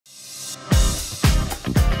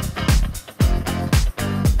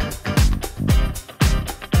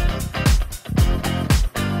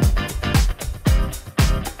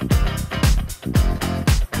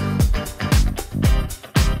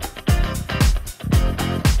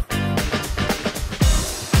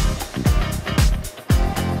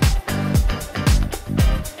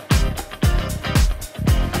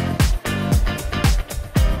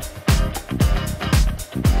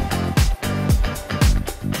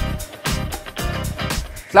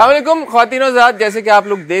अस्सलाम वालेकुम ख्वातीन और ज़ात, जैसे कि आप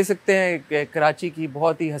लोग देख सकते हैं कि कराची की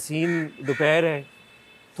बहुत ही हसीन दोपहर है।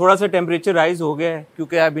 थोड़ा सा टेम्परेचर राइज हो गया है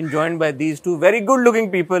क्योंकि I been joined by these two very good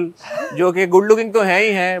looking people, जो कि गुड लुकिंग तो हैं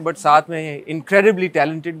ही हैं बट साथ में इनक्रेडिबली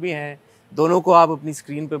टैलेंटेड भी हैं। दोनों को आप अपनी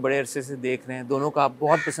स्क्रीन पे बड़े अरसे से देख रहे हैं, दोनों को आप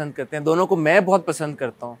बहुत पसंद करते हैं, दोनों को मैं बहुत पसंद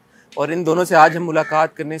करता हूँ और इन दोनों से आज हम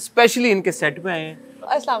मुलाकात करने स्पेशली इनके सेट पे आए हैं।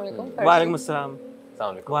 अस्सलाम वालेकुम। वालेकुम अस्सलाम।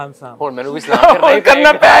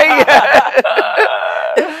 करना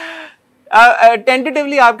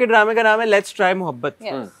टेंटेटिवली आपके ड्रामे का नाम है लेट्स ट्राई मोहब्बत,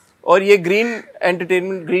 और ये ग्रीन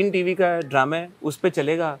एंटरटेनमेंट ग्रीन टीवी का ड्रामा है, उस पे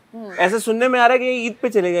चलेगा। ऐसा सुनने में आ रहा है कि ये ईद पे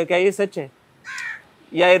चलेगा, क्या ये सच है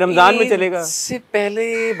या ये रमजान में चलेगा? से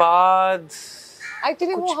पहले बाद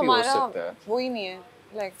एक्चुअली वो हमारा वो ही नहीं है,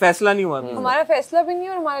 फैसला नहीं हुआ। हमारा फैसला भी नहीं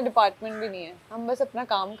है और हमारा डिपार्टमेंट भी नहीं है, हम बस अपना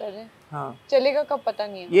काम कर रहे हैं। हाँ। चलेगा कब पता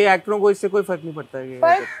नहीं है। ये एक्टरों को इससे कोई फर्क नहीं पड़ता है?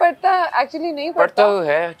 फर्क पड़ता एक्चुअली नहीं पड़ता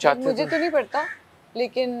है, मुझे तो नहीं पड़ता,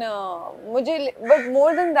 लेकिन मुझे बट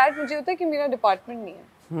मोर देन दैट मुझे होता है कि मेरा डिपार्टमेंट नहीं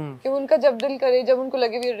है, कि उनका जब दिल करे, जब उनको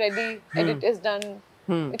लगे we are ready, edit is done,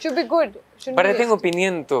 it should be good. But I think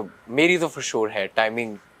opinion तो मेरी तो फॉर श्योर है,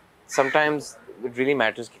 timing sometimes it really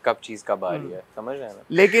matters कि कब चीज कब आ रही है, समझ रहे हैं ना?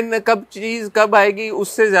 लेकिन कब चीज कब आएगी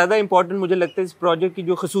उससे ज्यादा इम्पोर्टेंट मुझे लगता है इस प्रोजेक्ट की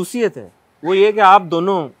जो खसूसियत है वो ये कि आप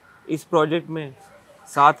दोनों इस प्रोजेक्ट में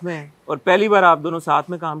साथ में हैं और पहली बार आप दोनों साथ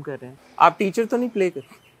में काम कर रहे हैं। आप टीचर तो नहीं प्ले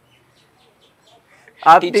करते?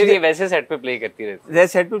 आप टीचर ये वैसे सेट पे प्ले करती रहती है।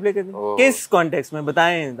 सेट पे प्ले करते हैं किस कॉन्टेक्स्ट में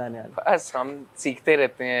बताएं दानियाल? बस हम सीखते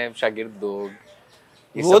रहते हैं, शागिर्द लोग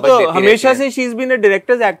वो तो हमेशा से she is been a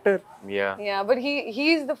directors actor. Yeah, but he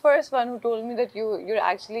is the first one who told me that you're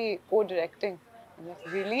actually co-directing. I'm like,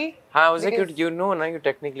 really? हाँ, I was like, you know ना, you're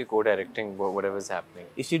technically co-directing whatever's happening.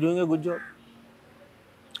 Is she doing a good job?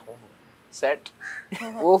 Set.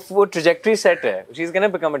 वो trajectory set है. She's gonna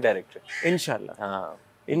become a director. इंशाल्लाह। हाँ.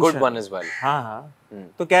 Good one as well. हाँ हाँ।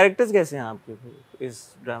 तो characters कैसे हैं आपके इस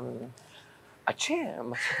ड्रामे में? अच्छे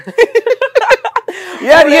हैं।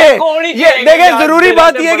 यार ये देखें, जरूरी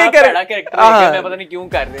बात ये है कि कैरेक्टर मैं पता नहीं क्यों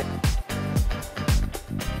कर रहे हैं।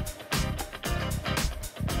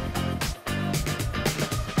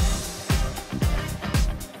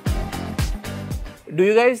 Do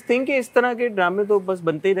you guys think कि इस तरह के ड्रामे तो बस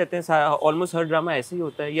बनते ही रहते हैं, ऑलमोस्ट हर ड्रामा ऐसे ही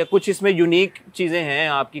होता है, या कुछ इसमें यूनिक चीजें हैं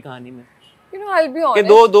आपकी कहानी में? You know, I'll be honest.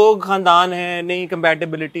 कि दो खानदान हैं, नई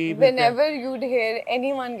compatibility। Whenever you'd hear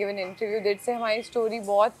anyone give an interview, they'd say हमारी story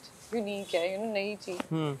बहुत unique है, you know, नई चीज।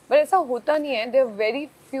 But ऐसा होता नहीं है। There are very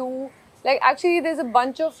few, like actually there's a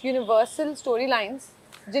bunch of universal storylines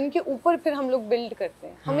जिनके ऊपर फिर हम लोग build करते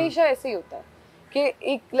हैं। हमेशा ऐसे ही होता है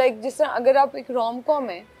कि एक like जिस तरह अगर आप एक rom-com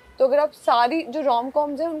है, तो अगर आप सारी जो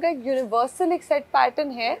rom-coms हैं उनका एक universal एक set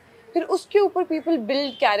pattern है, फिर उसके ऊपर people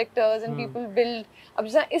build characters and people build। अब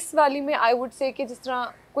जैसा इस वाली में I would say कि जिस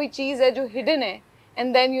तरह कोई चीज़ है जो hidden है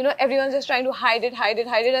and then you know everyone's just trying to hide it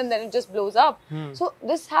and then it just blows up। So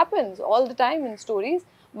this happens all the time in stories,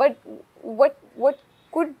 but what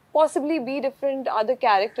could possibly be different are the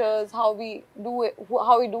characters, how we do it,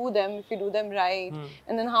 how we do them, if we do them right,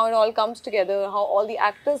 and then how it all comes together, how all the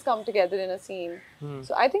actors come together in a scene।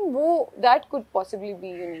 So I think that could possibly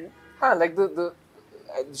be unique। हाँ, like the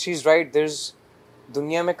she's right, there's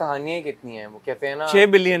दुनिया में कहानियां कितनी हैं, वो कहते हैं ना 6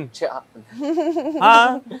 बिलियन।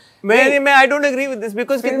 हाँ, मैं I don't agree with this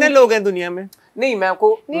because कितने लोग हैं दुनिया में? नहीं, मैं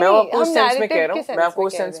आपको उस सेंस में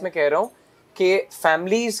कह रहा हूँ कि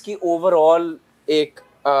फैमिलीज की ओवरऑल एक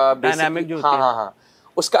डायनामिक जो होती है, हाँ,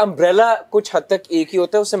 उसका अम्ब्रेला कुछ हद तक एक ही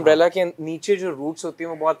होता है, उस अम्ब्रेला के नीचे जो रूट्स होती हैं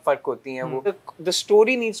वो बहुत फर्क होती हैं। वो the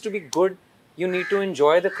story needs to be good, you need to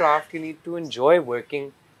enjoy the craft, you need to enjoy working,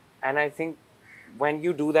 and I think when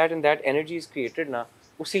you do that and that energy is created ना,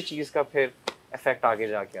 उसी चीज का फिर इफेक्ट आगे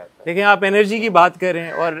जाके आता है। देखिए, आप एनर्जी की बात कर रहे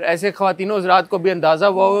हैं और ऐसे ख्वातीनों हज़रात को भी अंदाज़ा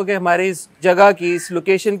हुआ होगा कि हमारी इस जगह की, इस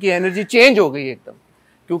लोकेशन की एनर्जी चेंज हो गई एकदम,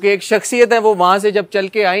 क्योंकि एक शख्सियत है वो वहाँ से जब चल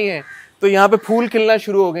के आई हैं तो यहाँ पे फूल खिलना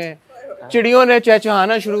शुरू हो गए हैं, चिड़ियों ने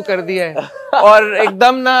चहचहाना शुरू कर दिया है और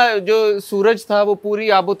एकदम ना जो सूरज था वो पूरी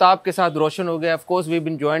आबोताब के साथ रोशन हो गया। Of course we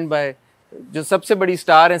been joined by जो सबसे बड़ी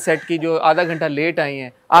स्टार हैं सेट की, जो आधा घंटा लेट आई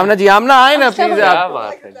हैं। आमना जी, आमना आए ना प्लीज,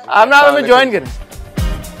 आमना आप हमें ज्वाइन करें।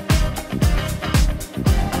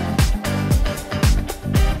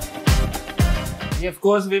 Of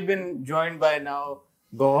course we been joined by now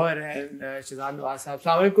Gauhar and Shahzad Nawaz साहब।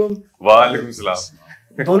 अस्सलाम वालेकुम। वालेकुम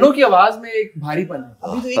सलाम। दोनों की आवाज में एक भारीपन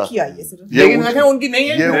है। अभी तो एक ही आई है सिर्फ, लेकिन मैं उनकी नहीं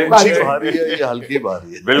है, ये भारी है, ये हल्की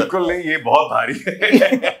भारी है। बिल्कुल नहीं, ये बहुत भारी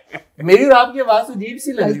है। मेरी और आपकी आवाज अजीब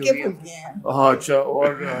सी लग रही है। हाँ, अच्छा।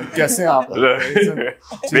 और कैसे आप?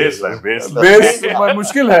 बेस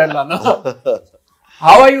मुश्किल है लाना।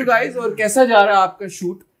 हाउ आर यू गाइस, और कैसा जा रहा है आपका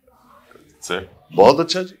शूट? बहुत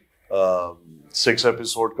अच्छा जी। 6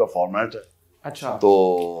 एपिसोड का फॉर्मेट है। अच्छा। तो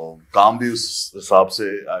काम भी उस हिसाब से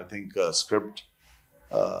आई थिंक स्क्रिप्ट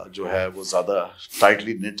जो है वो ज़्यादा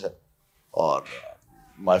टाइटली निट है। और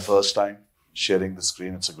my first time sharing the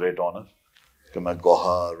screen, it's a great honour कि मैं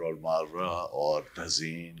गौहर और मावरा और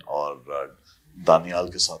तहजीन और दानियाल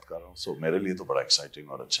के साथ कर रहा हूँ। सो मेरे लिए तो बड़ा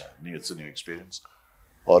एक्साइटिंग और अच्छा है। इट्स अ न्यू एक्सपीरियंस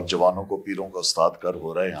और जवानों को पीरों का उस्ताद कर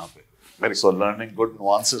हो रहा है यहाँ पे। So learning good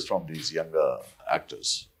nuances from these younger actors.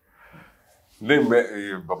 नहीं, मैं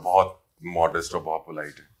ये बहुत मॉडेस्ट और बहुत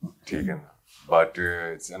पोलाइट है, ठीक है ना, but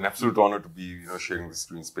it's an absolute honour to be sharing the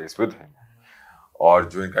screen space with him. और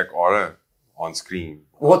जो इनका एक ऑरा ऑन स्क्रीन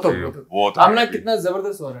वो तो हमने कितना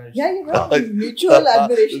जबरदस्त हो रहा है। Yeah, mutual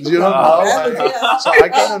admiration. You know how? So I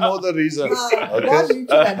kind of know the reason. Okay.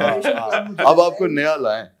 अब आपको नया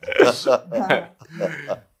लाएं।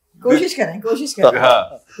 कोशिश करें।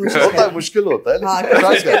 होता है, मुश्किल होता है,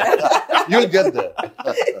 you'll get there.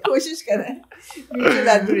 कोशिश करें mutual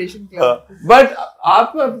admiration के। बट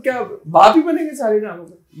आप अब क्या बाप ही बनेंगे सारे ड्रामों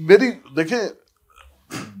में? मेरी देखें,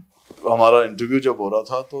 हमारा इंटरव्यू जब हो रहा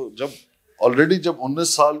था तो जब ऑलरेडी जब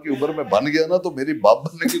 19 साल की उम्र में बन गया ना तो मेरी बाप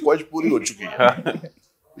बनने की ख्वाहिश पूरी हो चुकी है।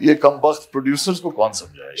 ये कमबख्त प्रोड्यूसर्स को कौन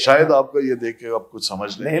समझाए? शायद आपका ये देख के आप कुछ समझ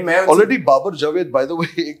लें। Already Babar Javed by the way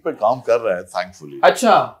एक पे काम कर रहा है, थैंकफुली।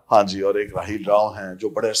 अच्छा। हाँ जी। और एक राहिल राव हैं जो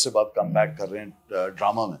बड़े अरसे बाद कम बैक कर रहे हैं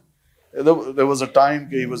ड्रामा में। There was a time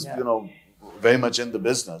कि he was very much in the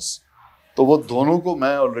business। तो वो दोनों को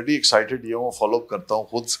मैं ऑलरेडी एक्साइटेड ये हूँ, फॉलो करता हूँ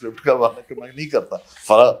खुद स्क्रिप्ट का वाला कि मैं नहीं करता,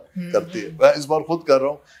 फराह करती है। मैं इस बार खुद कर रहा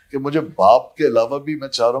हूँ कि मुझे बाप के अलावा भी मैं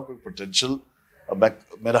चाह रहा हूँ कोई पोटेंशियल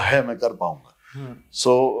मेरा है, मैं कर पाऊंगा।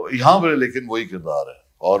 सो यहाँ पे लेकिन वही किरदार है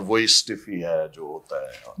और वही स्टिफी है जो होता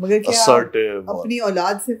है, मगर क्या असर्टिव। अपनी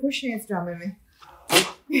औलाद से खुश हैं इस ड्रामे में?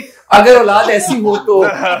 अगर औलाद ऐसी हो तो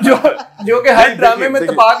जो कि हर ड्रामे में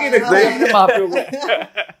तपा के रखते हैं अपने माँ प्यों को।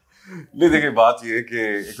 नहीं, देखिए बात ये है कि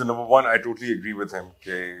एक तो number one I totally agree with him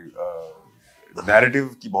कि नैरेटिव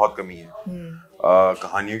की बहुत कमी है,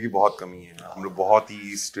 कहानियों की बहुत कमी है। हम लोग बहुत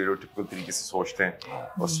ही स्टेरियोटिपिकल तरीके से सोचते हैं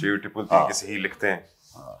और स्टेरियोटिपिकल तरीके से ही लिखते हैं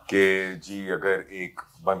कि जी अगर एक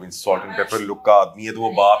सॉल्ट एंड पेपर लुक का आदमी है तो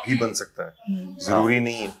वो बाप ही बन सकता है, जरूरी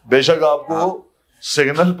नहीं है। बेशक आपको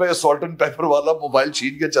सिग्नल पे सॉल्ट एंड पेपर वाला मोबाइल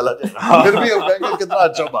छीन के चला जाए, फिर भी हम कहेंगे कितना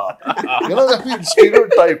अच्छा बाप।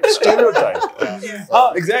 स्टीरियोटाइप।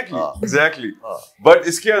 हाँ, एग्जैक्टली। बट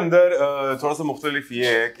इसके अंदर थोड़ा सा मुख्तलिफ ये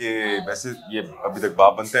है कि वैसे ये अभी तक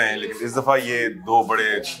बाप बनते हैं, लेकिन इस दफा ये दो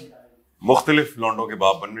बड़े मुख्तलिफ लौंडों के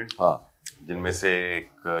बाप बन रहे हैं, जिनमें से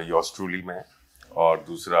एक योर्स ट्रूली में और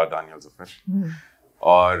दूसरा दानियल जफर।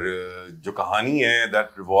 और जो कहानी है that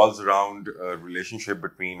revolves around relationship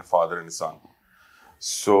between father and सन।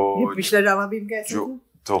 सो पिछला ड्रामा भी इनका ऐसा था।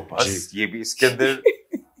 तो बस ये भी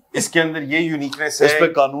इसके अंदर ये यूनिकनेस है। इस पे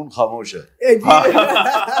कानून खामोश है।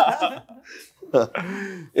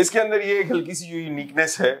 इसके अंदर ये एक हल्की सी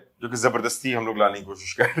यूनिकनेस है जो कि जबरदस्ती हम लोग लाने की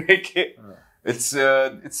कोशिश कर रहे हैं कि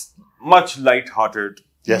it's much light hearted.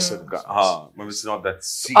 Yes, हाँ, it's not that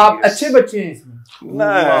serious. आप अच्छे बच्चे हैं इसमें।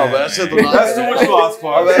 नहीं, वैसे तो that's too much to ask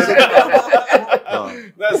for.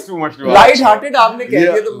 That's too much to ask. Light hearted आपने कह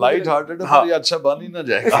दिया तो लाइट हार्टेड है, ये अच्छा बन ही ना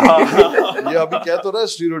जाएगा। ये अभी कह तो रहा है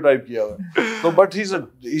स्टीरियोटाइप किया हुआ है। तो but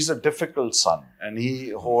he's a difficult son and he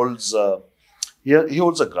holds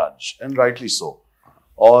a grudge and rightly so।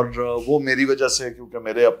 और वो मेरी वजह से, क्योंकि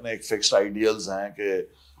मेरे अपने एक फिक्स्ड आइडियल्स हैं कि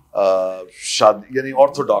शादी यानी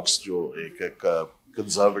ऑर्थोडॉक्स जो एक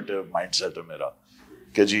कंजर्वेटिव माइंडसेट है मेरा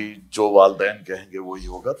कि जी जो वालिदैन कहेंगे वही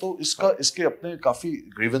होगा। तो इसके अपने काफी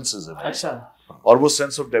ग्रीवेंसेस हैं। अच्छा। और वो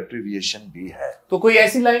सेंस ऑफ डेप्रिविएशन भी है। तो कोई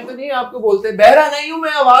ऐसी लाइन तो नहीं है आपको बोलते बहरा नहीं हूं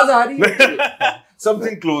मैं, आवाज आ रही है?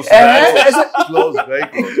 Something close to that. Very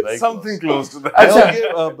close. Something close to that. अच्छा,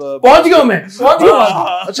 पहुंच गया।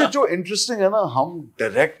 अच्छा, जो इंटरेस्टिंग है ना, हम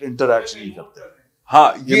डायरेक्ट इंटरैक्शन नहीं करते।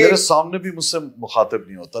 हाँ, ये मेरे सामने भी मुझसे मुखातिब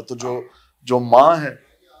नहीं होता। तो जो माँ है,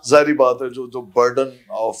 जाहिर बात है, जो बर्डन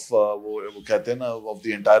ऑफ वो कहते हैं ना of the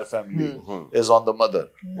entire family is on the mother.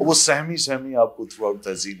 वो सहमी आपको थ्रू आउट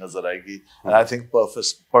तहजीन नजर आएगी। And I think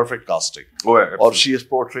perfect casting. और she is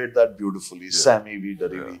portrait that beautifully. सहमी भी,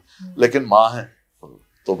 डरी भी, लेकिन माँ है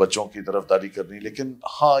तो बच्चों की तरफदारी करनी। लेकिन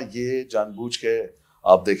हाँ, ये जानबूझ के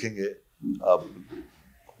आप देखेंगे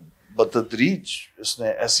बतदरीज इसने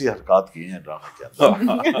ऐसी हरकत की हैं ड्रामे के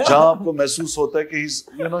अंदर जहां आपको महसूस होता है कि he's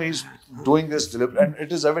doing this deliberately and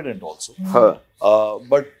it is evident also।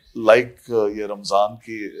 but like ये रमजान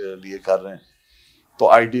के लिए कर रहे हैं तो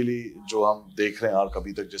आइडियली जो हम देख रहे हैं और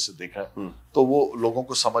कभी तक जैसे देखा है तो वो लोगों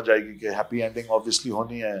को समझ आएगी कि हैप्पी एंडिंग ऑब्वियसली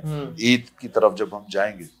होनी है ईद की तरफ जब हम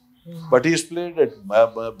जाएंगे। But he played it. मैं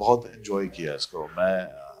बहुत एंजॉय किया इसको। मैं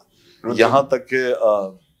यहाँ तक के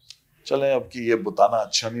चले अब कि ये बताना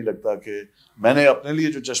अच्छा नहीं लगता कि मैंने अपने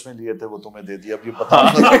लिए जो चश्मे लिए थे वो तुम्हें दे दिया, अब ये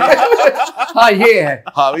बताऊंगा। हाँ ये है,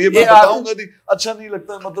 हाँ ये मैं बताऊंगा नहीं, अच्छा नहीं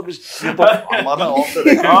लगता, मतलब ये तो हमारा ऑफ द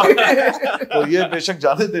रिकॉर्ड, तो ये बेशक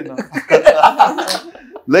जाने देना।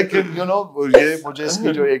 लेकिन यू नो ये मुझे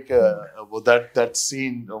इसकी जो एक वो दैट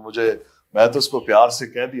सीन मुझे, मैं तो उसको प्यार से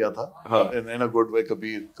कह दिया था इन a good way,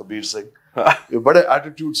 Kabir Singh ये बड़े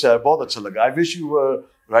एटीट्यूड से है, बहुत अच्छा लगा। I wish you were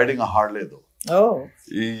riding a Harley दो।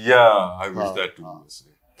 I wish that to.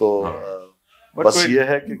 तो बस ये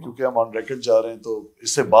है कि क्योंकि हम ऑन रिकॉर्ड जा रहे हैं तो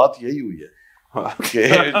इससे बात यही हुई है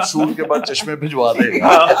कि शूट के बाद चश्मे भिजवा देगा।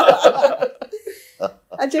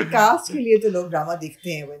 अच्छा, कास्ट के लिए तो लोग ड्रामा देखते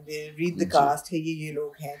हैं, when they read the cast है ये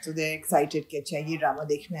लोग हैं, so they're excited कि अच्छा ये ड्रामा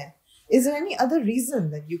देखना है। Is there any other reason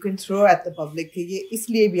that you can throw at the public कि ये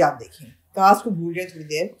इसलिए भी आप देखें? कास्ट को भूल जाए थोड़ी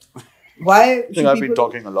देर। Why should people? I've been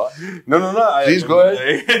talking a lot. No. Please go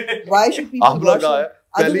ahead. Why should people? आप लगा है,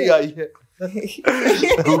 पहली आई है।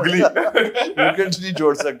 Googly. Weekends नहीं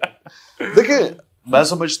जोड़ सकते। देखिए, मैं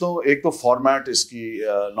समझता हूँ एक तो फॉर्मेट इसकी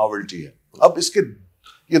नॉवेल्टी है। अब इसके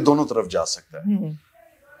ये दोनों तरफ जा सकता है।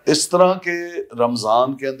 इस तरह के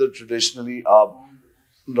रमजान के अंदर ट्रेडिशनली आप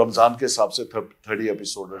रमजान के हिसाब से 30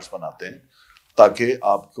 एपिसोडर्स बनाते हैं ताकि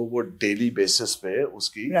आपको वो डेली बेसिस पे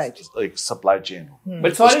उसकी एक सप्लाई चेन हो।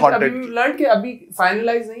 बट सॉरी, अभी लर्न कि अभी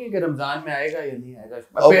फाइनलाइज नहीं है कि रमजान में आएगा या नहीं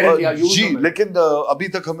आएगा। जी, लेकिन अभी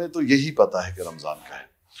तक हमें तो यही पता है कि रमजान का है,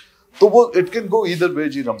 तो वो it can go either way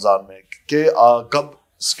जी। रमजान में कि कब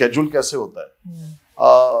स्केड्यूल कैसे होता है,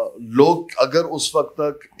 लोग अगर उस वक्त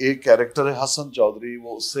तक एक कैरेक्टर है हसन चौधरी,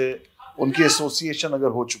 वो उससे उनकी एसोसिएशन अगर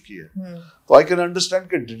हो चुकी है तो आई कैन अंडरस्टैंड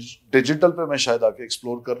कि डिजिटल पे मैं शायद आके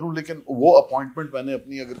एक्सप्लोर कर लूं, लेकिन वो अपॉइंटमेंट मैंने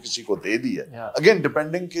अपनी अगर किसी को दे दी है, अगेन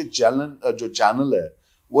डिपेंडिंग कि चैनल है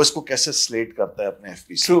वो इसको कैसे स्लेट करता है अपने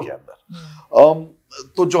एफपीसी के अंदर।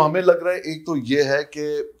 तो जो हमें लग रहा है, एक तो ये है कि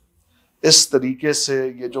इस तरीके से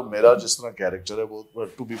ये जो मेरा जिस तरह कैरेक्टर है वो,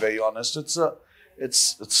 to be very honest, it's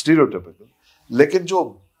stereotypical, लेकिन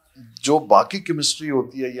जो बाकी केमिस्ट्री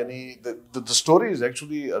होती है, यानी the story is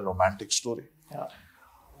actually a romantic story,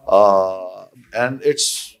 and it's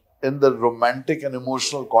in the romantic and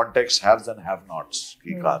emotional context haves and have nots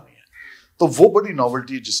की कहानी है। तो वो बड़ी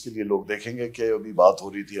नॉवेल्टी है जिसके लिए लोग देखेंगे। कि अभी बात हो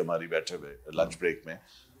रही थी हमारी बैठे हुए लंच ब्रेक में,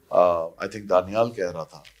 आई थिंक दानियाल कह रहा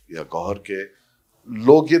था या गौहर के,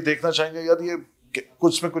 लोग ये देखना चाहेंगे यार ये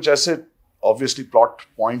कुछ में कुछ ऐसे ऑब्वियसली प्लॉट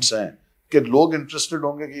पॉइंट्स हैं कि लोग इंटरेस्टेड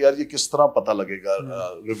होंगे कि यार ये किस तरह पता लगेगा,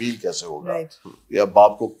 रिवील कैसे होगा, या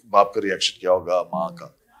बाप का रिएक्शन क्या होगा, माँ का।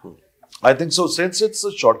 I think so, since it's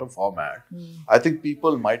a shorter format, I think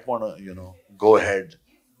people might want to, you know, go ahead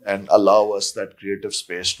and allow us that creative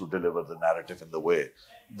space to deliver the narrative in the way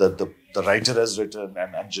that the writer has written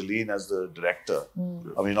and Angeline as the director.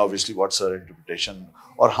 I mean, obviously, what's her interpretation?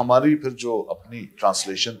 और हमारी फिर जो अपनी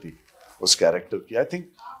translation थी उस character की, I think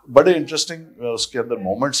बड़े interesting उसके अंदर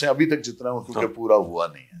मोमेंट्स हैं अभी तक, जितना क्योंकि पूरा हुआ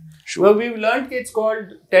नहीं है। Well, we've learned कि it's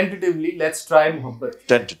called tentatively, let's try मोहब्बत।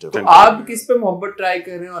 Tentative. तो आप किस पे मोहब्बत ट्राई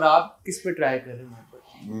कर रहे हैं और आप किस पे ट्राई कर रहे हैं मोहब्बत?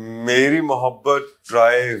 मेरी मोहब्बत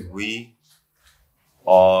ट्राई हुई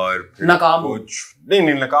और नाकाम कुछ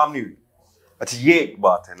नहीं, नाकाम नहीं हुई। अच्छा ये एक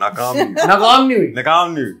बात है, नाकाम नहीं नाकाम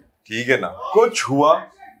नहीं हुई, ठीक है ना। कुछ हुआ,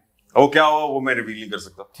 वो क्या हुआ वो मैं रिवील नहीं कर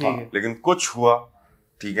सकता, लेकिन कुछ हुआ,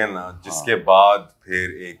 ठीक है ना, जिसके बाद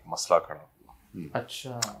फिर एक मसला खड़ा हुआ।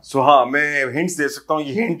 अच्छा, सो हाँ, मैं हिंट्स दे सकता हूँ,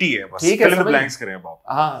 ये हिंट ही है बस, फिल इन द ब्लैंक्स करें अब आप।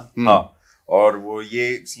 हाँ, और वो ये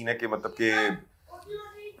सीन है कि मतलब कि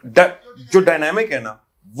जो डायनामिक है ना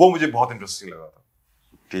वो मुझे बहुत इंटरेस्टिंग लगा था,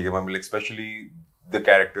 ठीक है। मतलब specially the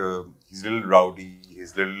character, he is little rowdy, he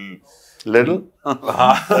is little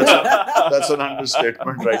that's an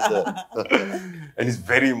understatement right there. And he's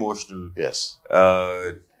very emotional. Yes.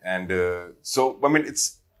 And so I mean it's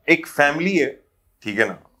एक फैमिली है, ठीक है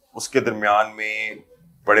ना, उसके दरमियान में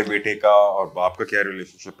बड़े बेटे का और बाप का क्या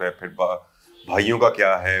रिलेशनशिप है, फिर भाइयों का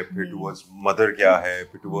क्या है, फिर टुवर्ड्स मदर क्या है,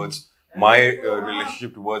 फिर towards my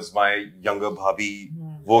relationship towards my younger भाभी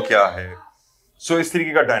वो क्या है। सो इस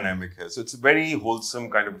तरीके का डायनामिक है। So it's very wholesome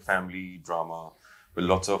kind of family drama with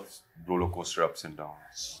lots of roller coaster ups and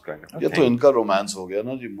downs kind of ये तो इनका रोमांस हो गया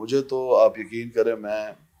ना जी। मुझे तो आप यकीन करें,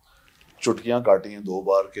 मैं चुटकियां काटी हैं 2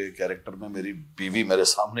 बार के कैरेक्टर में, मेरी बीवी मेरे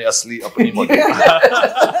सामने असली अपनी मौजूद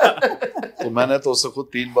तो मैंने तो उससे खुद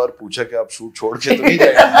 3 बार पूछा कि आप शूट छोड़ के तो नहीं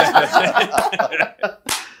जाएंगे।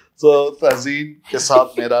 तो तहजीन के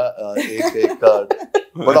साथ मेरा एक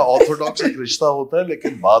बड़ा ऑर्थोडॉक्स एक रिश्ता होता है,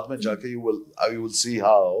 लेकिन बाद में जाके you will see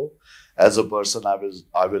how as a person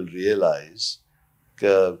I will realize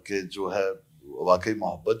कि जो है वाकई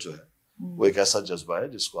मोहब्बत जो है वो एक ऐसा जज्बा है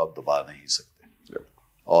जिसको आप दबा नहीं सकते,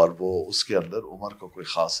 और वो उसके अंदर उम्र का कोई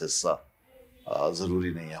खास हिस्सा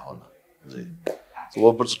जरूरी नहीं है होना। जी। तो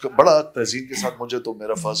वो बड़ा तहसीन के साथ मुझे तो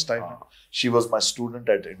मेरा फर्स्ट टाइम है। She was my student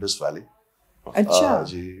at Indus valley. अच्छा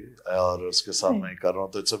जी, और उसके साथ मैं कर रहा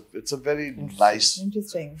हूँ, तो it's a very nice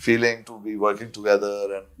feeling to be working together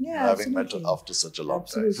and having met after such a long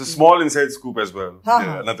time. It's a small inside scoop as well. हाँ.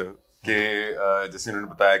 Another कि जैसे इन्होंने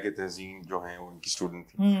बताया कि तहसीन जो है वो उनकी स्टूडेंट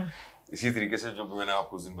थी, इसी तरीके से जो मैंने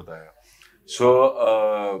आपको उस दिन बताया, सो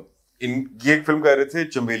ये एक फिल्म कर रहे थे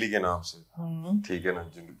चंबेली के नाम से, ठीक है ना,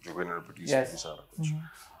 जो इन्होंने प्रोड्यूस की सारा कुछ।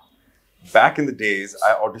 Back in the days, I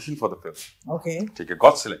auditioned for the film. Okay. ठीक है,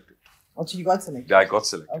 got selected. Oh, so you got selected? Yeah, I got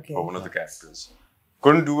selected Okay. for one of the characters.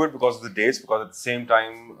 Couldn't do it because of the dates, because at the same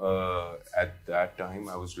time, at that time,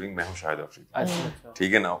 I was doing मैं हूँ शाहिद अफरीदी,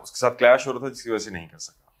 ठीक है ना, उसके साथ clash हो रहा था जिसकी वजह से नहीं कर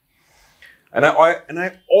सका। And I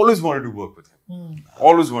always wanted to work with him.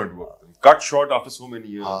 Always wanted to work with him. Cut short after so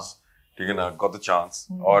many years. ठीक है ना, got the chance.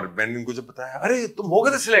 और मैंने इनको जब बताया, अरे तुम हो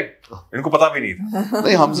गए थे सिलेक्ट, इनको पता भी नहीं था।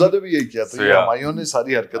 नहीं, हमजा ने भी यही किया था, ये हमायूं ने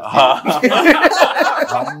सारी हरकत की।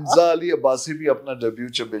 हमजा अली अब्बासी भी अपना डेब्यू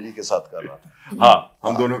चंबेली के साथ कर रहा था। हाँ,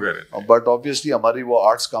 हम दोनों कर रहे थे। बट ऑब्वियसली हमारी वो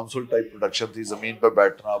आर्ट्स काउंसिल टाइप प्रोडक्शन थी, जमीन पे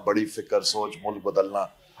बैठना, बड़ी फिक्र, सोच, मुल्क बदलना,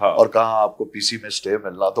 और कहाँ आपको पीसी में स्टे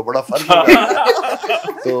मिलना, तो बड़ा फर्क है।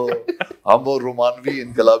 तो हम वो रोमानवी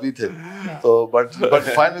इनकलाबी थे, तो बट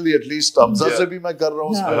फाइनली एटलीस्ट हमजा से भी मैं कर रहा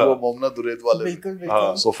हूँ, उसमें वो मोमना दुरेद वाले,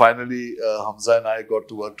 so finally Hamza and I got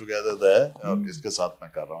to work together there, और इसके साथ मैं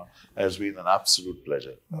कर रहा हूँ। Has been an absolute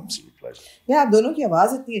pleasure. यार आप दोनों की आवाज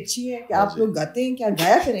इतनी अच्छी है कि आप लोग गाते हैं, क्या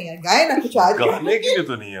गाया करें यार, गाए ना कुछ आज। गाने के लिए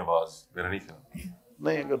तो नहीं है आवाज, मेरा नहीं ख्याल।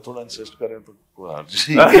 नहीं, अगर थोड़ा इंसिस्ट करें तो कोई हर्ज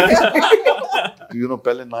नहीं। यू नो,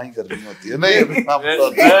 पहले ना ही करनी होती है। नहीं, अभी ना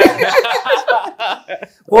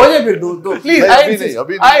हो जाए फिर दो प्लीज।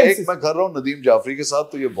 अभी नहीं, एक मैं कर रहा हूँ नदीम जाफरी के साथ,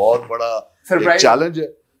 तो ये बहुत बड़ा चैलेंज है,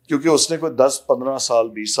 क्योंकि उसने कोई 10-15 साल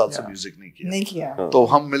 20 साल से म्यूजिक नहीं किया। तो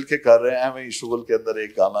हम मिलके कर रहे हैं, मैं शुगल के अंदर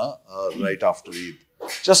एक गाना right after Eid,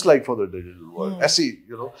 just like for the digital world, ऐसी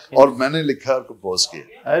यू नो, और मैंने लिखा और कंपोज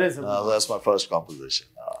किया। दैट्स माय फर्स्ट कंपोजिशन,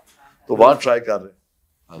 तो वहाँ ट्राई कर रहे हैं।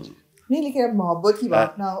 हाँ जी। नहीं, लेकिन अब मोहब्बत की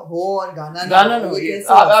बात ना हो और गाना ना हो,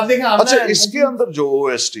 आप देखें। अच्छा, इसके अंदर जो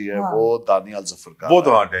OST है वो दानियाल जफर का, वो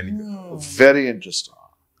तो हाँ डैनी, वेरी इंटरेस्टिंग,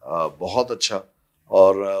 बहुत अच्छा।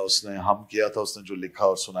 और उसने हम किया था, उसने जो लिखा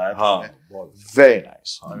और सुनाया था, वेरी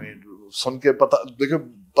नाइस। आई मीन, सुन के पता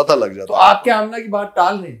लग जाता। तो आप क्या आमना की बात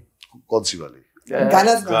टाल रहे हैं? कौन सी वाली?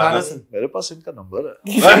 गाना मेरे पास इनका नंबर है।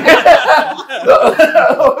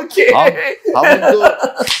 ओके, हम इनको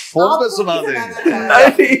फोन पे सुना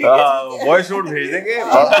देंगे, वॉइस नोट भेज देंगे।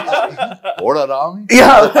 और आराम ही।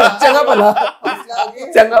 चंगा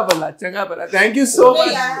भला। Thank you so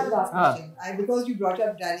much. Because you brought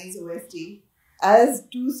up Danny's OST, as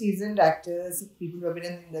two seasoned actors, people who have been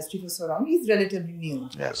in the industry for so long, he's relatively new,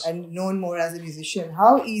 yes, and known more as a musician.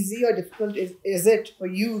 How easy or difficult is it for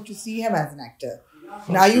you to see him as an actor?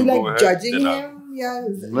 Now you like judging him? Yeah.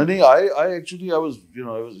 No, I was, you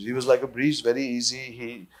know, he was like a breeze, very easy.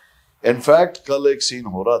 In fact, कल एक scene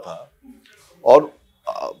हो रहा था और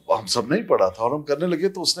हम सब नहीं पढ़ा था और हम करने लगे,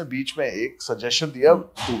 तो उसने बीच में एक सजेशन दिया,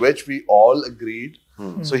 to which we all agreed.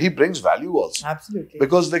 So he brings value also. Absolutely.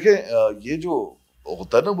 Because देखे, ये जो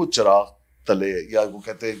होता है ना, वो चिराग तले, या वो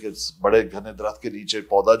कहते हैं कि बड़े घने दरख्त के नीचे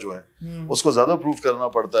पौधा जो है, उसको ज्यादा प्रूफ करना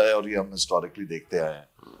पड़ता है, और ये हम हिस्टोरिकली देखते आए हैं,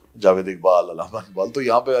 जावेद इकबाल, अल्लामा इकबाल, तो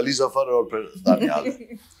यहाँ पे अली जफर और फिर दानियाल है।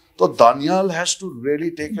 तो Daniyal has to really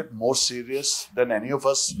take it more serious than any of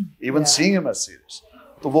us, even seeing him as serious.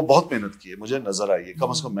 तो वो बहुत मेहनत की है, मुझे नजर आई है,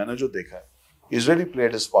 कम से कम मैंने जो देखा है, he's really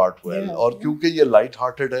played his part well. और क्योंकि ये लाइट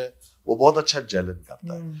हार्टेड है, वो बहुत अच्छा जेलन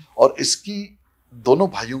करता है। और इसकी दोनों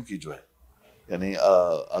भाइयों की जो है, यानी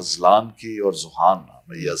अजलान की और जुहान,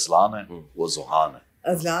 ये अजलान है, वो जुहान है।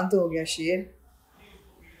 अजलान तो हो गया शेर,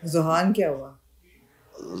 जुहान क्या हुआ?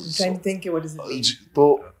 Trying to think what does it mean? तो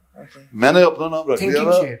मैंने अपना नाम रख दिया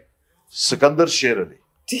था सिकंदर शेर अली।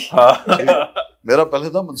 मेरा पहले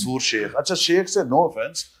था मंसूर शेख। अच्छा, शेख से नो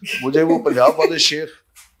ऑफेंस, मुझे वो पंजाब वाले शेख,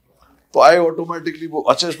 तो आई ऑटोमेटिकली वो,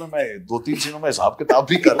 अच्छा इसमें मैं 2-3 सीनों में हिसाब किताब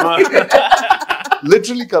भी कर रहा हूँ,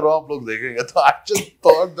 लिटरली कर रहा हूँ, आप लोग देखेंगे। तो I just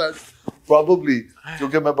thought that probably,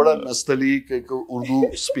 क्योंकि मैं बड़ा नस्तलीक एक उर्दू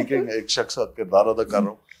स्पीकिंग एक शख्स का किरदार अदा कर रहा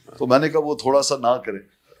हूँ, तो मैंने कहा वो थोड़ा सा ना करें।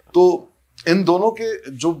 तो इन दोनों के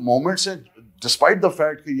जो मोमेंट्स हैं, डिस्पाइट द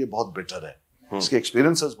फैक्ट कि ये बहुत बेटर है, इसके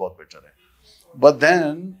एक्सपीरियंसेस बहुत बेटर है, बट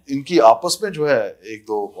देन इनकी आपस में जो है एक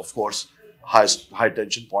दो of course high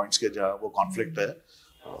tension points के जहाँ वो कॉन्फ्लिक्ट है,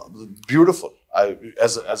 beautiful.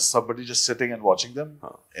 As somebody just sitting and watching them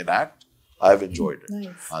enact, I've enjoyed it.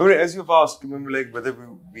 Nice. I mean, as you've asked, like whether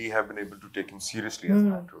we have been able to take him seriously as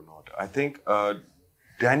an actor or not. I think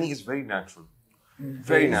Danny is very natural.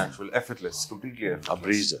 very natural, effortless, completely effortless. A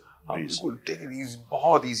breeze. बिल्कुल take it easy,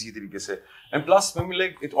 बहुत easy तरीके से. And plus, I mean,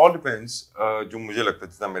 like it all depends. जो मुझे लगता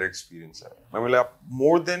है जितना मेरा experience है. I mean, like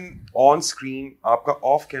more than on screen, आपका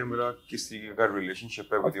off camera किस तरीके का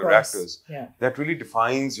relationship है with your actors. That really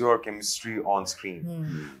defines your chemistry on screen.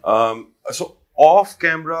 So off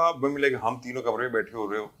camera, I mean, like हम तीनों कमरे में बैठे हो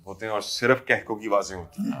रहे होते हैं और सिर्फ कहकों की आवाजें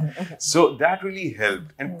होती हैं. So that really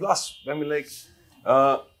helped. And plus, I mean, like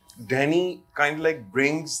Danny kind of like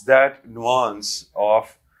brings that nuance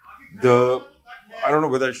of the, I don't know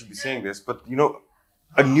whether I should be saying this, but you know,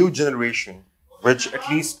 a new generation, which at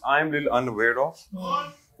least I'm a little unaware of.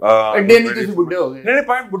 नहीं बुड्ढे हो गए. नहीं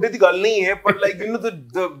point बुड्ढे की गल नहीं है, but like you know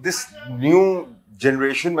this new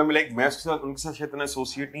generation में like मैं उनके साथ शायद इतना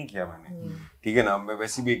associate नहीं किया मैंने. ठीक है ना, मैं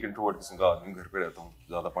वैसे भी एक introvert किस्म का आदमी, घर पे रहता हूँ,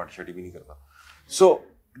 ज़्यादा पार्टी शार्टी भी नहीं करता. So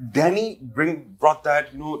Danny brought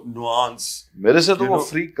that nuance. मेरे से तो वो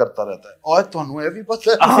फ्रीक करता रहता है. और ਤੁਹਾਨੂੰ ਇਹ ਵੀ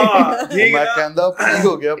पता है. मैं कहंदा फ्री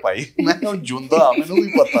हो गया भाई. मैं जुंदा ਮੈਨੂੰ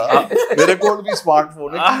भी पता. मेरे ਕੋਲ भी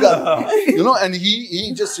स्मार्टफोन है की ਗੱਲ. You know, and he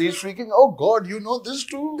just he's freaking. Oh God, you know this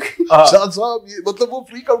too. शाहज़ाद साहब ये मतलब वो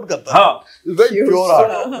फ्रीक आउट करता है. Very pure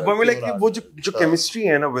art. But I mean, like वो जो chemistry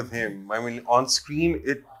है ना with him. I mean on screen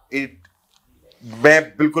it मैं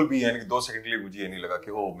बिल्कुल भी यानी कि 2 सेकंड के लिए मुझे ये नहीं लगा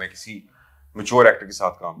कि मैं किसी mature actor के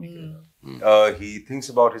साथ काम नहीं कर. He thinks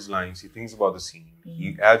about his lines, he thinks about the scene, he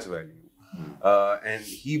adds value, and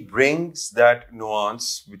he brings that nuance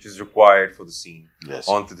which is required for the scene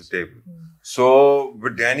onto the table. So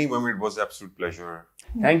with Danny, it was an absolute pleasure.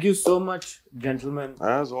 Thank you so much, gentlemen.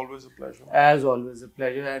 As always a pleasure. As always a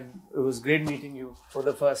pleasure, and it was great meeting you for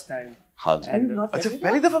the first time. हाँ जी. अच्छा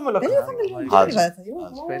पहली दफा मिला था. हाँ जी.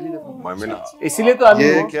 पहली दफा. मैंने इसीलिए तो ये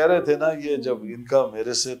कह रहे थे ना, ये जब इनका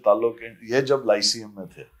मेरे से ताल्लुक, ये जब लाइसियम में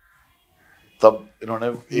थे तब इन्होंने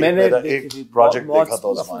एक प्रोजेक्ट देखा था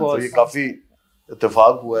उसमें, तो ये काफी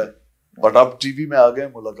इत्तेफाक हुआ है. बट अब टीवी में आ गए,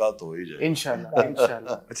 मुलाकात हो ही जाए इंशाल्लाह.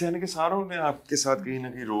 इंशाल्लाह. अच्छा यानी कि सारों ने आपके साथ कहीं ना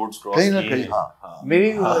कहीं रोड्स क्रॉस कहीं ना कहीं. हाँ.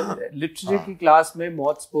 मेरी लिटरेचर की क्लास में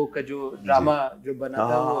मौत स्पोक का जो ड्रामा जो बना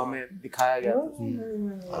था वो हमें दिखाया गया था.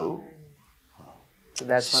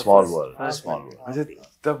 Small world. Small world. अच्छा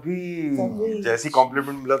तभी जैसी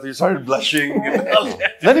कॉम्प्लीमेंट मिला तो you started blushing.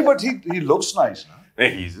 नहीं but he looks nice ना.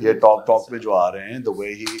 ये टॉक पे जो आ रहे हैं, the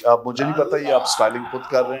way he, अब मुझे नहीं पता ये आप स्टाइलिंग खुद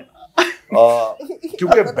कर रहे हैं,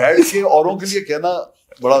 क्योंकि बैठ के औरों के लिए कहना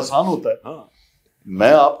बड़ा आसान होता है.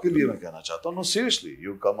 मैं आपके लिए मैं कहना चाहता हूँ, no seriously,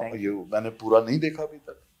 मैंने पूरा नहीं देखा अभी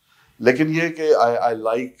तक, लेकिन ये कि I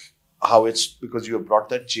like how it's, because you have brought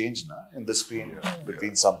that change na in the screen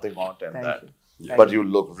between something hot and that. But you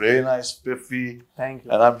look really nice, spiffy. Thank you.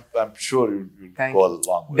 And I'm sure you go a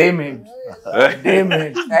long way. They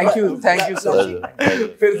made. Thank you so much.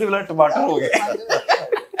 फिर से वाला टमाटर हो गया.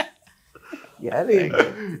 यार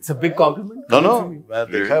it's a big compliment. No, मैं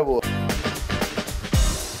देखा है वो.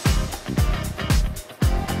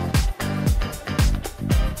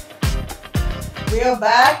 We are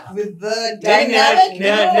back with the dynamic.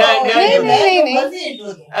 नहीं.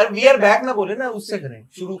 और we are back ना बोले ना, उससे करें,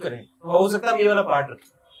 शुरू करें. हो सकता है ये वाला पार्ट रखें.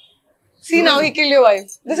 See now he killed your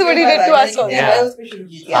wife. This is what he did to us also.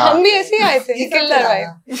 हम भी ऐसे ही आए थे. He killed our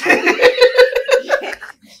wife.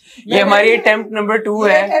 ये हमारी attempt number 2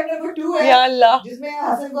 है. या अल्लाह. जिसमें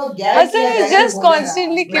हसन को Hasan is just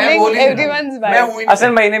constantly killing everyone's vibe.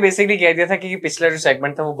 Hasan भाई ने बेसिकली कह दिया था कि पिछला जो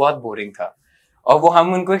सेगमेंट था वो बहुत बोरिंग था, और वो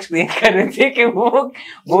हम उनको एक्सप्लेन कर रहे थे कि वो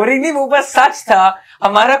बोरिंग नहीं, वो बस सच था,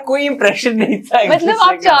 हमारा कोई इंप्रेशन नहीं था. मतलब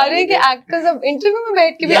आप चाह रहे हैं कि एक्टर्स अब इंटरव्यू में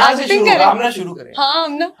बैठ के भी एक्टिंग करें? हम ना शुरू करें. हाँ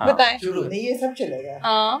हम ना बताएं. नहीं ये सब चलेगा.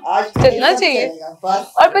 हाँ आज चलना चाहिए.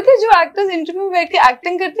 और पता है जो एक्टर्स इंटरव्यू में बैठ के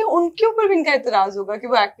एक्टिंग करते हैं उनके ऊपर भी इनका एतराज होगा कि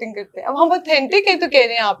वो एक्टिंग करते हैं. अब हम ऑथेंटिक है तो कह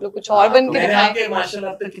रहे हैं आप लोग कुछ और बन के दिखाएं.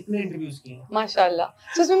 माशाल्लाह अब तक कितने इंटरव्यूज किए हैं. माशाल्लाह.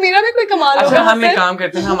 तो उसमें मेरा भी कोई कमाल होगा. अच्छा हम एक काम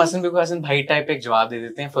करते हैं, हम हसन को हसन भाई टाइप एक जवाब दे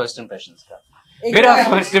देते हैं फर्स्ट इंप्रेशंस का. मेरा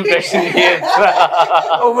फर्स्ट इंप्रेशन ये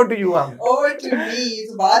over to you. Over to me.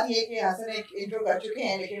 तो बात ये कि हसन एक इंट्रो कर चुके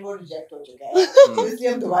हैं लेकिन वो रिजेक्ट हो चुका है, तो इसलिए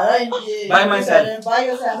हम दोबारा ये बाय माय सेल्फ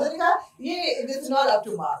हसन का ये this is not up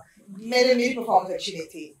to mark. मेरी परफॉर्मेंस अच्छी नहीं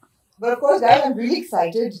थी, but of course guys I'm really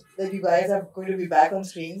excited that you guys are going to be back on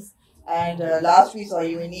screens, and last we saw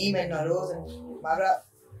you in Neem and Naroz and Mawra.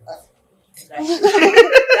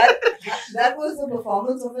 that was the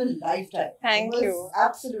performance of a lifetime. Thank you.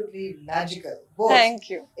 Absolutely magical. Both. Thank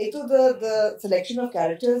you. The selection of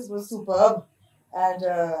characters was superb, and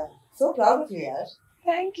so proud of you, yaar.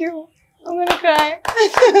 Thank you. I'm gonna cry.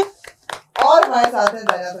 और हमारे साथ हैं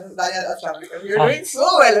Danyal Zafar. You're doing so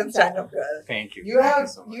well in stand-up, girl. Thank you. You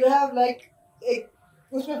have like एक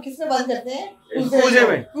उसमें किसमें बात करते हैं? कूजे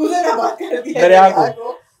में. कूजे में बात करती है. दरिया को.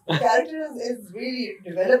 The character is really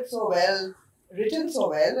developed so well. written so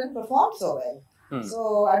well and performed so well.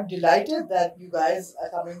 So I'm delighted that you guys are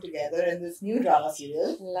coming together in this new drama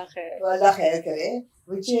serial, Allah Khair Kare,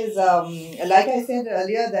 which is, like I said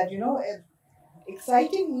earlier, that, you know,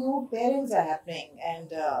 exciting new pairings are happening.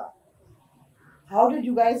 And how did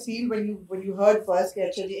you guys feel when you heard first that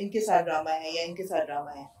actually inke saath drama hai ya inke saath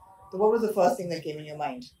drama hai? So what was the first thing that came in your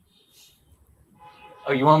mind?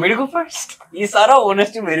 Oh, you want me to go first? ये सारा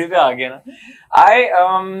honesty मेरे पे आ गया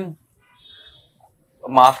ना.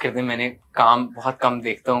 माफ कर दे, मैंने काम बहुत कम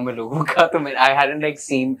देखता हूँ मैं लोगों का, तो I hadn't like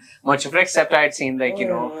seen much of it, except I had seen like, you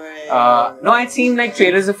know, no, I'd seen like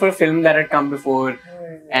trailers for a film that had come before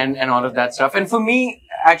and all of that stuff. And for me,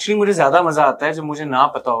 actually मुझे ज़्यादा मजा आता है जब मुझे ना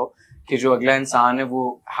पता हो कि जो अगला इंसान है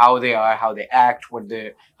वो how they are, how they act,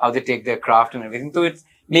 how they take their craft and everything. So it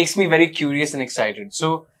makes me very curious and excited.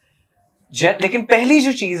 So लेकिन पहली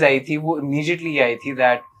जो चीज आई थी वो immediately आई थी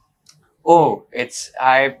that oh,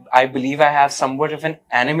 I believe I have somewhat of an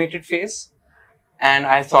animated face, and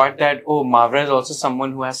I thought that oh, Mawra is also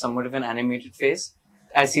someone who has somewhat of an animated face.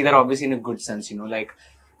 I see that obviously in a good sense, you know, like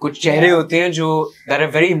कुछ चेहरे होते हैं जो that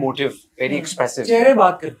are very emotive, very expressive. चेहरे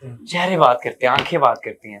बात करते हैं, आंखें बात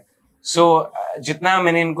करती हैं. So जितना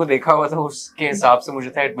मैंने इनको देखा हुआ था उसके हिसाब से मुझे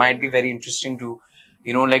था it might be very interesting to,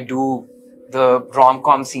 you know, like do the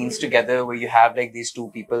rom-com scenes together where you have like these two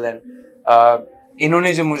people. And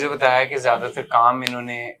इन्होंने जो मुझे बताया कि ज्यादातर काम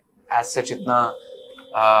इन्होंने as such इतना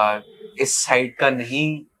इस साइड का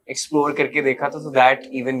नहीं एक्सप्लोर करके देखा था, so that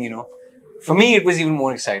even, you know, for me it was even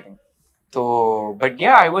more exciting. So but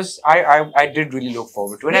yeah, I did really look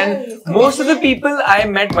forward to it. And most of the people I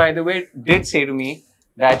met, by the way, did say to me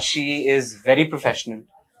that she is very professional,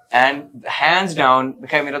 and hands down,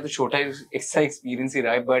 because मेरा तो छोटा experience ही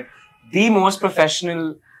रहा है, but the most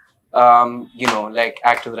professional you know, like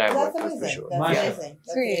actor that I've worked with for sure. That's amazing.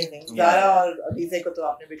 That's amazing. Zara और DJ को तो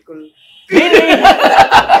आपने बिल्कुल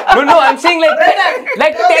no, I'm saying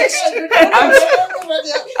like text.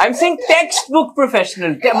 I'm saying textbook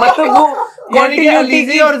professional. मतलब वो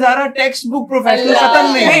continuity और ज़ारा textbook professional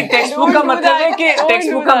खत्म नहीं. textbook का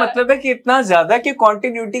मतलब है कि इतना ज़्यादा कि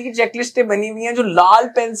continuity की checklists बनी हुई हैं जो लाल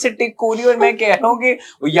पेन से टिक हो रही है, और मैं कह रहा हूँ कि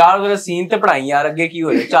यार जरा सीन तो पढ़ाई यार, आगे की हो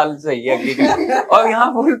रही है, चल सही है आगे की, और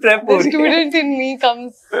यहाँ full prep हो रही है. The student in me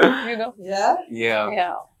comes, you know.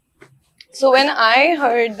 Yeah. So when I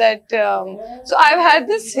heard that, so I've had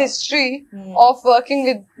this history of working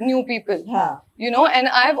with new people, you know, and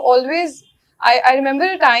I've always, I remember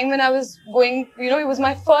a time when I was going, you know, it was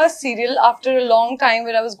my first serial after a long time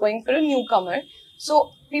where I was going for a newcomer.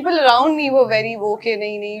 So people around me were very, okay,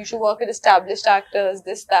 nahi, you should work with established actors,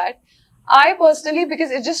 this, that. I personally,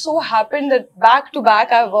 because it just so happened that back to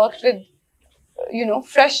back, I worked with, you know,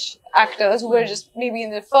 fresh actors who were just maybe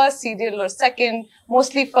in their first serial or second,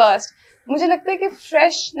 mostly first. मुझे लगता है कि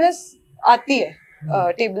freshness आती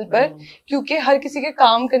है table पर, क्योंकि हर किसी के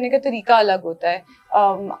काम करने का तरीका अलग होता है.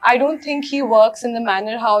 I don't think he works in the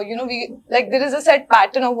manner how, you know, we like there is a set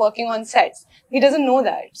pattern of working on sets. He doesn't know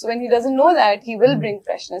that. So when he doesn't know that, he will bring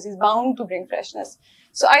freshness. He's bound to bring freshness.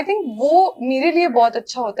 So I think वो मेरे लिए बहुत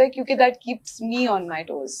अच्छा होता है, क्योंकि that keeps me on my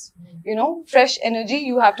toes. You know, fresh energy,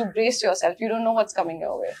 you have to brace yourself. You don't know what's coming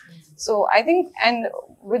your way. So I think, and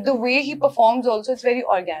with the way he performs also, it's very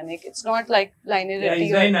organic. It's not like line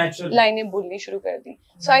bulni shuru kar di.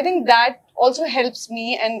 So I think that also helps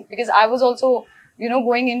me, and because I was also, you know,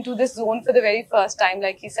 going into this zone for the very first time,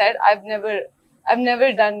 like he said, I've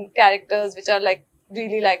never done characters which are like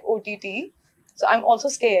really like OTT. So I'm also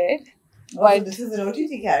scared. But this is an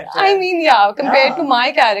OTT character. I mean, yeah, compared to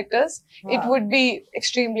my characters, it would be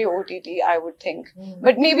extremely OTT, I would think.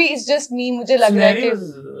 But maybe it's just me, mujhe lag raha hai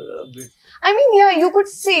ki, I mean, yeah, you could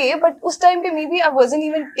say, but उस time पे maybe I wasn't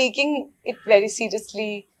even taking it very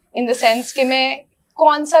seriously, in the sense कि मैं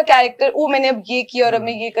कौन सा character, oh मैंने अब ये किया और अब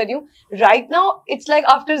मैं ये कर रही हूँ. Right now, it's like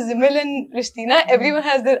after Zimil and Ristina, everyone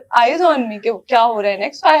has their eyes on me कि क्या हो रहा है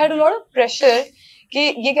next. So I had a lot of pressure कि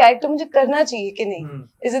ये character मुझे करना चाहिए कि नहीं.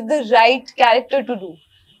 Is it the right character to do?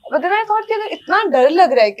 But then I thought कि अगर इतना डर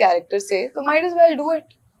लग रहा है character से, तो might as well do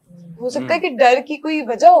it. हो सकता है कि डर की कोई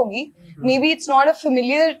वजह होगी. Maybe it's not a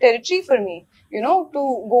familiar territory for me, you know, to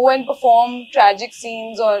go and perform tragic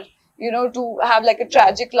scenes, or, you know, to have like a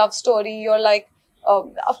tragic love story, or like,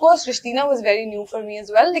 of course, Ristina was very new for me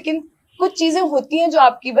as well. लेकिन कुछ चीजें होती हैं जो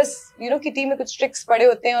आपकी बस, you know, kitty में कुछ tricks पड़े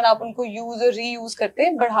होते हैं और आप उनको use और reuse करते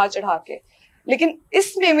हैं बढ़ा चढ़ा के. लेकिन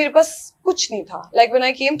इसमें मेरे पास कुछ नहीं था. Like when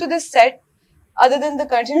I came to this set, other than the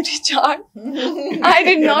continuity chart, I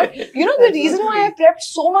did not, you know, the reason why I prepped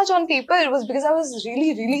so much on paper was because I was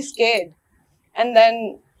really, really scared. And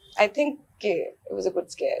then I think okay, it was a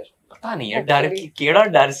good scare. पता नहीं है डर की केड़ा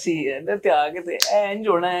डर सी है ते आगे ते एंज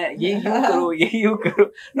होना है ये यूं करो.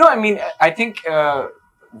 No, I mean I think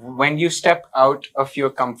when you step out of your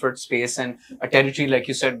comfort space and a territory like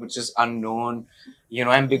you said which is unknown, you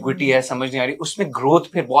know, ambiguity है समझ नहीं आ रही, उसमें growth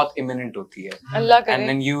फिर बहुत imminent होती है. अल्लाह करे. And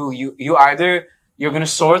then you either you're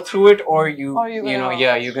gonna soar through it or you know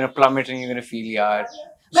you're gonna plummet and you're gonna feel yaar.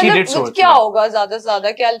 She did soar through. क्या होगा ज़्यादा से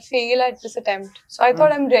ज़्यादा कि I'll fail at this attempt. So I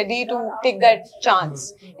thought I'm ready to take that chance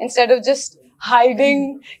instead of just hiding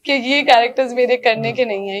कि ये characters मेरे करने के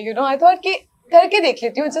नहीं हैं. You know, I thought कि करके देख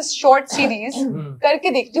लेती हूँ. It's a short series. करके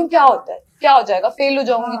देखती हूँ क्या होता है, क्या हो जाएगा. फेल हो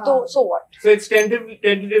जाऊंगी तो so what? So it's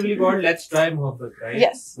tentatively called Let's Try Muhabbat, right?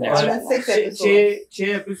 Yes. और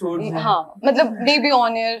 6 episodes हैं. हाँ, मतलब maybe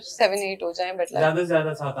on air 7-8 हो जाएं, but like ज़्यादा से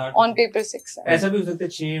ज़्यादा 7-8. on paper 6. ऐसा भी हो सकता है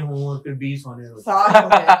 6 हों और फिर 20 होने हो. 7 हो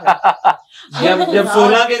गए. जब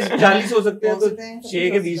 16 के 40 हो सकते हैं तो 6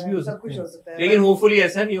 के 20 भी हो सकते हैं. लेकिन hopefully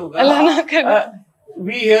ऐसा नहीं होगा. अल्लाह ना करे.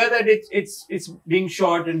 We hear that it's being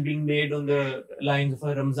shot and being made on the lines of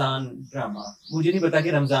a Ramzan drama. मुझे नहीं पता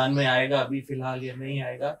कि रमजान में आएगा अभी फिलहाल या नहीं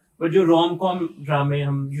आएगा, but जो rom-com ड्रामे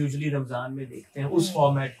हम usually रमजान में देखते हैं उस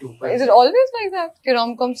फॉर्मेट के ऊपर. Is it always like that कि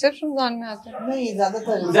rom-com सिर्फ रमजान में आते हैं? नहीं,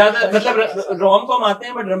 ज़्यादा मतलब rom-com आते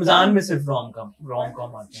हैं but रमजान में सिर्फ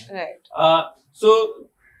rom-com आते हैं. Right. So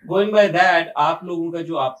going by that, आप लोगों का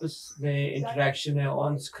जो आपस में interaction है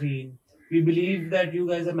on screen, we believe that you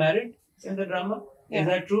guys are married in the drama. Yeah. Is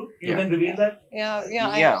that true? You can reveal that?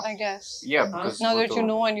 Yeah, I guess. Yeah, because now that you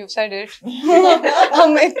know and you've said it,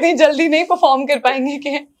 हम इतनी जल्दी नहीं perform कर पाएंगे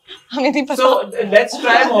कि हमें नहीं पता. So let's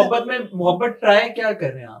try मोहब्बत में मोहब्बत try क्या कर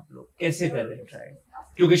रहे हैं आप लोग? कैसे कर रहे हैं try?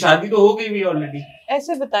 क्योंकि शादी तो हो गई भी ऑलरेडी.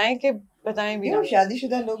 ऐसे बताएं भी ना.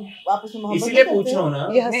 शादीशुदा लोग आपस में मोहब्बत इसीलिए पूछ रहा हूँ ना.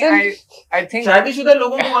 I think शादीशुदा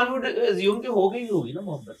लोगों को one would assume कि हो गई होगी ना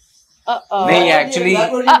मोहब्बत. नहीं एक्चुअली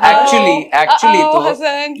तो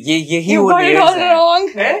यही वो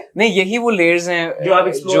लेयर्स हैं. नहीं यही वो लेयर्स हैं जो आप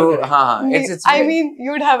एक्सप्लोर करें. हाँ it's I mean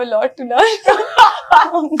you'd have a lot to learn.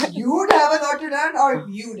 You'd have a lot to learn or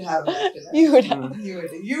you'd have a lot to learn.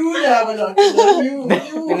 You'd have a lot to learn.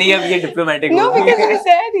 नहीं अब ये diplomatic. No, because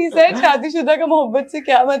he said शादीशुदा का मोहब्बत से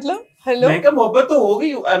क्या मतलब. Hello मैं क्या मोहब्बत तो हो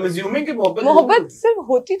गई. आई एम अज्यूमिंग कि मोहब्बत सिर्फ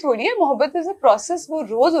होती थोड़ी है. मोहब्बत इज अ प्रोसेस. वो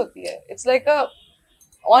रोज होती है. It's like a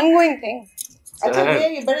ongoing thing. अच्छा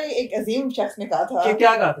ये बड़े एक अजीम शख्स ने कहा था.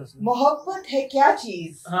 क्या कहा था उसने? मोहब्बत है क्या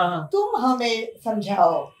चीज? हाँ. तुम हमें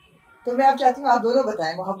समझाओ. तो मैं आप चाहती हूँ आप दोनों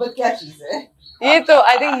बताएं मोहब्बत क्या चीज है. ये तो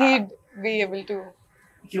I think he'd be able to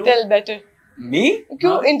tell better. Me?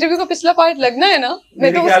 क्यों इंटरव्यू का पिछला पार्ट लगना है ना.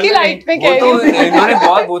 मैं तो उसकी लाइट में कह रही हूँ.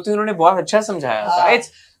 उन्होंने बहुत अच्छा समझाया था. It's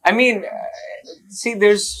I mean see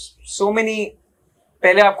there's so many.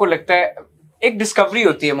 पहले आपको लगता है एक डिस्कवरी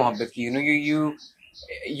होती है मोहब्बत की. You know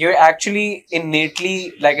you're actually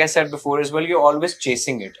innately like I said before as well you're always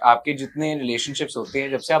chasing it. आपके जितने relationships होते हैं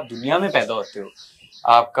जब से आप दुनिया में पैदा होते हो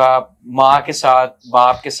आपका माँ के साथ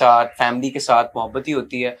बाप के साथ फैमिली के साथ मोहब्बत ही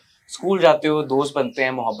होती है. स्कूल जाते हो दोस्त बनते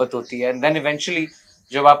हैं मोहब्बत होती है. and then eventually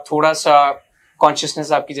जब आप थोड़ा सा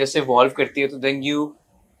consciousness आपकी जैसे evolve करती है तो then you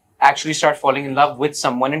actually start falling in love with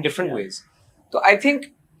someone in different ways. तो I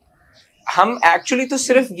think हम actually तो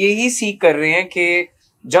सिर्फ यही सीख कर रहे हैं कि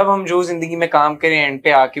जब हम जो जिंदगी में काम करें एंड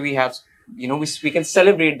पे आके we have you know we can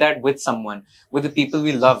celebrate that with someone with the people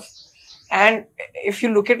we love. and if you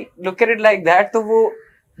look at it like that तो वो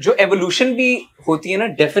जो evolution भी होती है ना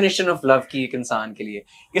definition of love की एक इंसान के लिए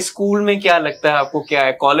कि स्कूल में क्या लगता है आपको क्या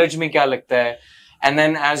है कॉलेज में क्या लगता है and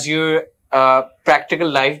then as your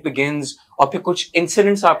practical life begins और फिर कुछ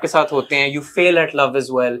incidents आपके साथ होते हैं you fail at love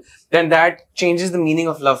as well then that changes the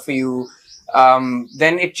meaning of love for you.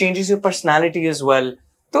 Then it changes your personality as well.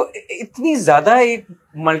 तो इतनी ज्यादा एक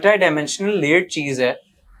मल्टी डायमेंशनल लेयर्ड चीज है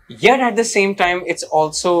yet at the same time it's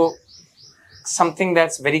also something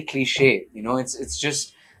that's very cliche. You know it's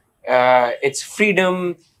just it's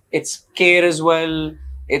freedom, it's care as well,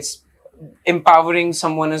 it's empowering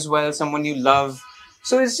someone as well, someone you love.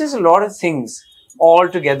 So it's just a lot of things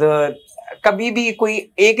all together. कभी भी कोई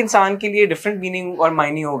एक इंसान के लिए different meaning और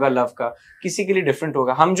मायने होगा लव का, किसी के लिए डिफरेंट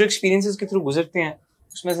होगा. हम जो एक्सपीरियंसेस के थ्रू गुजरते हैं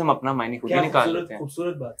उसमें से हम अपना मायने खुद ही निकाल लेते हैं.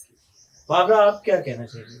 खूबसूरत बात की. मावरा आप क्या कहना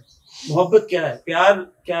चाहिए? मोहब्बत क्या है? प्यार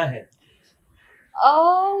क्या है?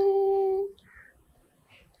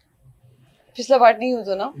 पिछला पार्ट नहीं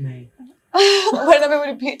हुआ ना. नहीं. वरना मैं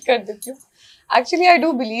रिपीट कर देती हूँ. Actually, I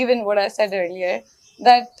do believe in what I said earlier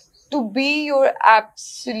that to be your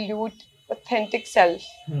absolute authentic self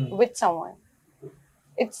with someone,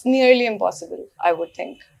 it's nearly impossible, I would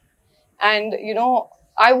think. And you know,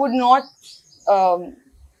 I would not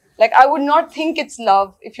Like, I would not think it's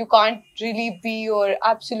love if you can't really be your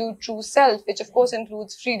absolute true self, which of course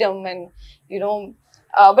includes freedom and, you know,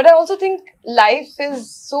 but I also think life is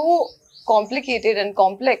so complicated and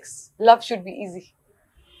complex. Love should be easy.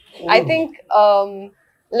 I think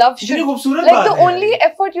love should, like, the only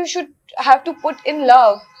effort you should have to put in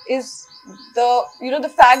love is the, you know, the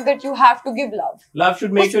fact that you have to give love. Love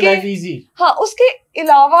should make your life easy. हाँ, उसके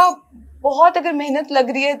अलावा बहुत अगर मेहनत लग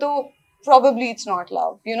रही है तो probably it's not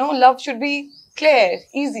love. You know, love should be clear,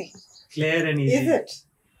 easy. Clear and easy. Is it?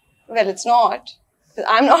 Well, it's not.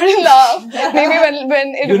 I'm not in love. Maybe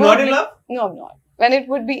when it You're would not in be, love? No, I'm not. When it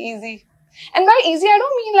would be easy. And by easy, I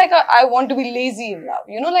don't mean like I want to be lazy in love.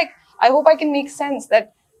 You know, like, I hope I can make sense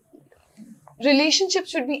that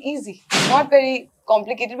relationships should be easy, not very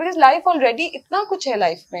complicated, because life already itna kuch hai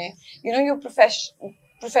life mein. You know, your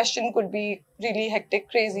profession could be really hectic,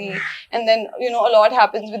 crazy, and then, you know, a lot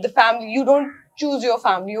happens with the family. You don't choose your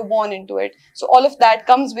family, you're born into it, so all of that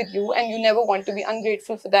comes with you, and you never want to be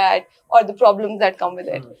ungrateful for that or the problems that come with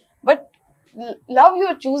it. But love,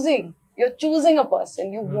 you're choosing a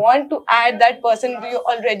person. You want to add that person to your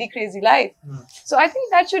already crazy life. So I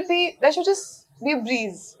think that should just be a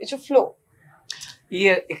breeze. It should flow.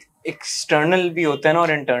 ये external भी होता है ना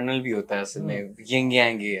और internal भी होता है असल में, यिंग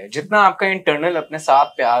यांग है. जितना आपका इंटरनल अपने साथ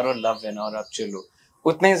प्यार और लव है ना और आप चलो,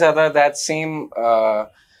 उतने ज्यादा दैट सेम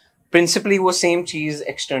प्रिंसिपली वो सेम चीज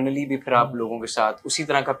एक्सटर्नली भी फिर आप लोगों के साथ उसी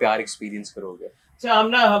तरह का प्यार एक्सपीरियंस करोगे. अच्छा,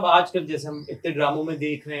 हम आजकल जैसे हम इतने ड्रामों में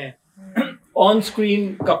देख रहे हैं, ऑन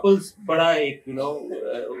स्क्रीन कपल्स बड़ा एक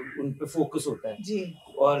उन पे फोकस होता है जी,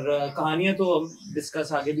 और कहानियां तो हम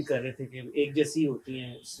डिस्कस आगे भी कर रहे थे कि एक जैसी होती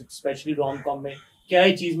हैं, स्पेशली रोम कॉम में क्या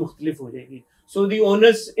ही चीज मुख्तलिफ हो जाएगी. So the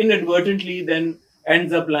owners inadvertently then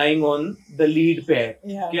ends up lying on the lead pair.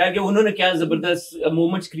 क्या कि उन्होंने क्या जबरदस्त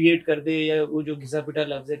मोमेंट्स क्रिएट कर दे, या वो जो घिसा पिटा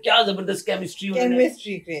लफ्ज है, क्या जबरदस्त केमिस्ट्री उन्होंने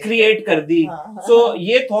क्रिएट कर दी. सो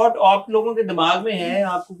ये थॉट आप लोगों के दिमाग में है?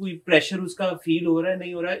 आपको कोई प्रेशर उसका फील हो रहा है,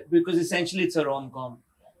 नहीं हो रहा है? Because essentially it's a rom com.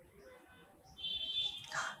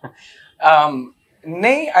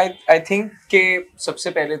 नहीं, आई थिंक कि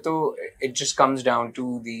सबसे पहले तो it just comes down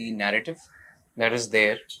to the narrative that is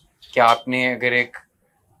there. कि आपने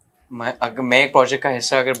अगर मैं एक प्रोजेक्ट का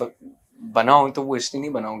हिस्सा अगर बना हूँ तो वो इसलिए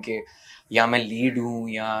नहीं बना हूँ कि या मैं लीड हूँ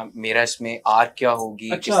या मेरा इसमें आर्क क्या होगी,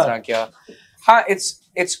 किस तरह क्या. हाँ,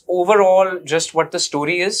 it's overall just what the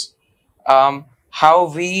story is, how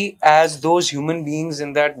we as those human beings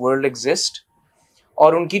in that world exist,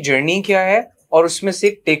 और उनकी जर्नी क्या है और उसमें से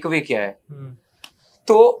एक टेक अवे क्या है.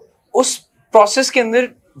 तो उस प्रोसेस के अंदर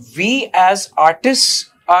we as artist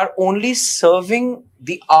are only serving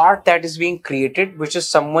the art that is being created, which is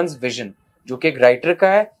someone's vision, जो कि एक राइटर का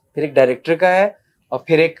है, फिर एक डायरेक्टर का है और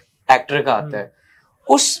फिर एक एक्टर का आता है.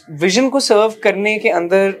 उस विजन को सर्व करने के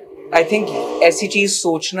अंदर आई थिंक ऐसी चीज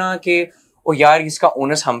सोचना कि ओ यार इसका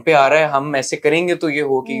ओनस हम पे आ रहा है, हम ऐसे करेंगे तो ये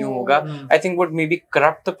हो कि यूं होगा, I think would may be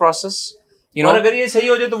corrupt the process. You know, और अगर ये सही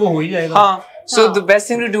हो जाए तो वो हो ही जाएगा. हाँ, so the best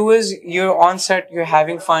thing to do is you're on set, you're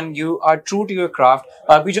having fun, you are true to your craft.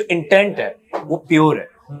 आपकी जो intent है वो pure है,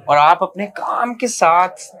 और आप अपने काम के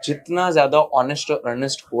साथ जितना ज्यादा ऑनेस्ट और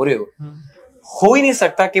अर्नेस्ट हो रहे हो ही नहीं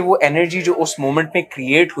सकता कि वो एनर्जी जो उस मोमेंट में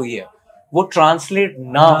क्रिएट हुई है वो ट्रांसलेट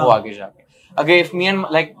ना हो आगे जाके. अगर if me and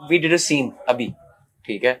like we did a scene अभी,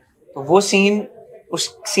 ठीक है, तो वो सीन,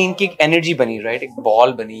 उस सीन की एक एनर्जी बनी, राइट, एक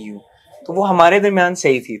बॉल बनी यूं, तो वो हमारे दरमियान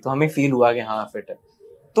सही थी, तो हमें फील हुआ कि हाँ फिट है.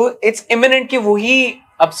 तो इट्स इमिनेंट कि वही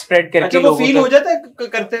अब स्प्रेड करके लोगों को फील हो जाता है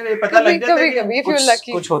करते हुए, पता लग जाता है कभी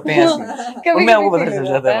कुछ होते हैं ऐसे, उनमें आपको पता चल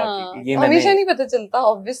जाता है. ये हमेशा नहीं पता चलता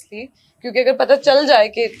ऑब्वियसली, क्योंकि अगर पता चल जाए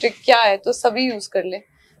कि ट्रिक क्या है तो सभी यूज कर ले.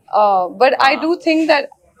 But I do think that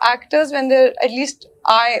actors, when they're, at least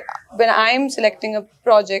when I am selecting a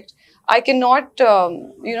project, I cannot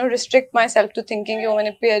restrict myself to thinking कि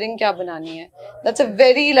मैंने pairing क्या बनानी है. That's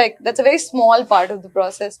a very small part of the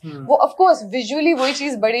process. वो of course visually वही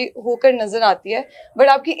चीज बड़ी होकर नजर आती है, but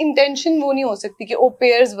आपकी intention वो नहीं हो सकती कि ओ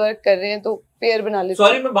pairs work कर रहे हैं तो pair बना लेते.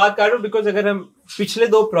 Sorry मैं बात कर रहा हूँ, because अगर हम पिछले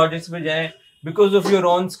 2 projects में जाएं, because of your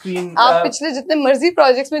on screen, आप पिछले जितने मर्जी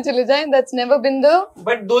प्रोजेक्ट्स में चले जाएं, that's never been the.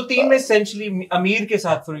 But 2-3 में essentially अमीर के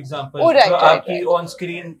साथ, for example, right, आपकी on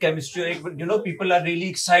screen chemistry, people are really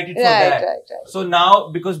excited for that. Right. So now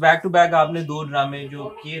because back to back आपने 2 ड्रामे जो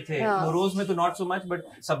किए थे, रोज में तो not so much, but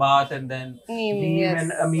सबात and then Neem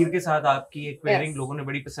and अमीर के साथ आपकी एक pairing लोगों ने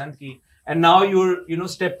बड़ी पसंद की, and now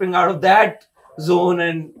you're stepping out of that zone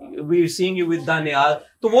and we're seeing you with Danyal.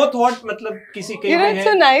 तो वो थॉट मतलब किसी के You know, it's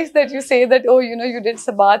so nice that you say that, oh, you know, you did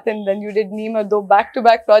Sabat and then you did Neema, though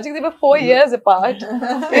back-to-back projects. They were 4 years apart,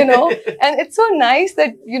 you know. And it's so nice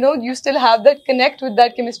that, you know, you still have that connect with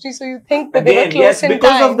that chemistry. So you think that they were Again, close yes, in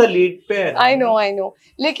because time. of the lead pair. I know.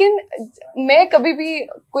 लेकिन मैं कभी भी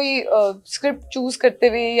कोई script choose करते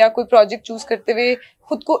हुए या कोई project choose करते हुए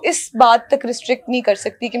खुद को इस बात तक रिस्ट्रिक्ट नहीं कर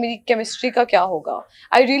सकती कि मेरी केमिस्ट्री का क्या होगा.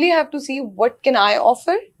 I really have to see what can I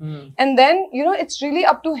offer and then you know it's really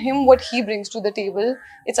up to him what he brings to the table.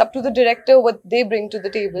 It's up to the director what they bring to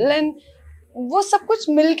the table and वो सब कुछ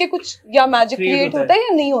मिल के कुछ या magic create होता है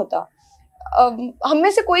या नहीं होता. हम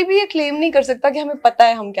में से कोई भी ये क्लेम नहीं कर सकता कि हमें पता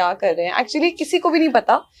है हम क्या कर रहे हैं. एक्चुअली किसी को भी नहीं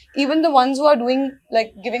पता. Even the ones who are doing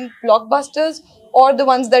like giving blockbusters और the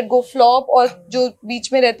ones that go flop और जो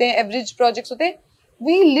बीच में रहते हैं एवरेज प्रोजेक्ट्स होते हैं,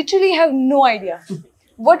 we literally have no idea.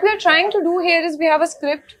 What we are trying to do here is we have a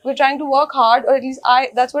script, we're trying to work hard, or at least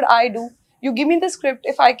that's what I do. You give me the script,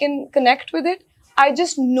 if I can connect with it, I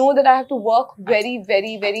just know that I have to work very,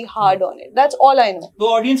 very, very hard on it. That's all I know. तो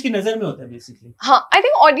audience की नजर में होता है basically. हाँ, I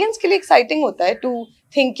think audience के लिए exciting होता है to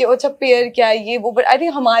think कि अच्छा पेयर क्या है ये वो, but I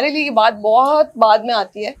think हमारे लिए ये बात बहुत बाद में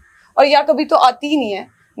आती है और या कभी तो आती ही नहीं है.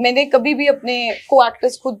 मैंने कभी भी अपने को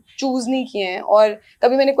एक्टर्स खुद चूज नहीं किए हैं और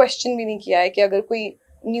कभी मैंने क्वेश्चन भी नहीं किया है कि अगर कोई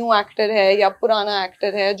न्यू एक्टर है या पुराना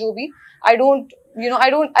एक्टर है जो भी. I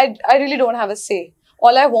really don't have a say.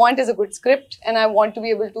 All I want is a good script and I want to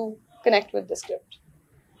be able to connect with the script.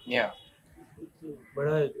 Yeah.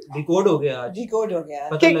 बड़ा डिकोड हो गया आज. डिकोड हो गया.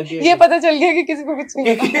 पता लग गया. ये पता चल गया कि किसी को कुछ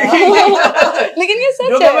नहीं पता. लेकिन ये सच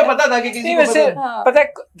है. जो हमें पता था कि किसी को पता है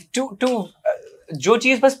जो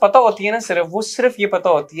चीज बस पता होती है ना, सिर्फ ये पता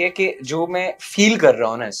होती है कि जो मैं फील कर रहा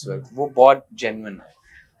हूँ ना इस वक्त वो बहुत जेन्युइन है.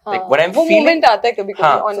 Like what I'm वो feeling. मोमेंट आता है कभी कभी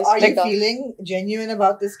honestly. So are you feeling genuine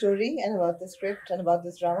about this story and about the script and about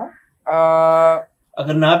this drama?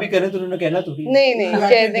 अगर ना भी करें तो उन्होंने कहना थोड़ी. नहीं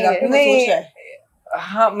कह देंगे. नहीं,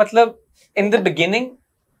 हाँ मतलब in the beginning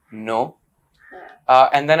no,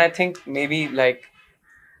 and then I think maybe like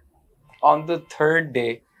on the 3rd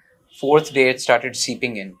day 4th day it started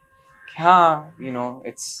seeping in. हाँ, you know,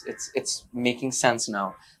 it's making sense now.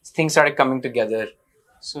 Things started coming together.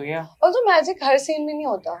 So yeah. और तो magic हर scene में नहीं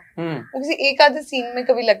होता. वो किसी एक आधे सीन में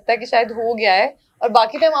कभी लगता है कि शायद हो गया है और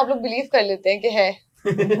बाकी टाइम आप लोग बिलीव कर लेते हैं कि है.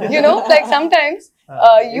 You know, like sometimes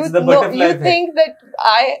you think that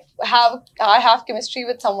I have chemistry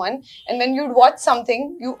with someone, and when you watch something,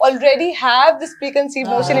 you already have this preconceived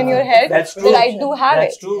notion in your head that I do have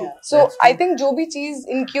it. So I think जो भी चीज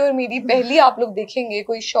इनकी और मेरी पहली आप लोग देखेंगे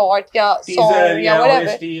कोई शॉर्ट या सॉन्ग या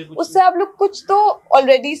whatever, उससे आप लोग कुछ तो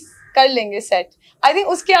already कर लेंगे सेट. आई थिंक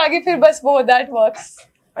उसके आगे फिर बस वो दैट वर्क्स.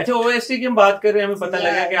 अच्छा, ओएसटी की हम बात कर रहे हैं, हमें पता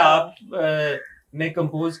लगा कि आप ने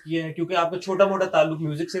कंपोज किया है क्योंकि आपका छोटा मोटा ताल्लुक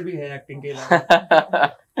म्यूजिक से भी है एक्टिंग के अलावा.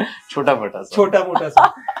 छोटा मोटा सा.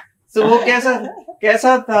 तो वो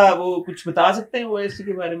कैसा था, वो कुछ बता सकते हैं ओएसटी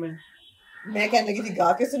के बारे में? मैं कहने लगी थी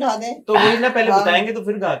गा के सुना दें. तो वही ना, पहले बताएंगे तो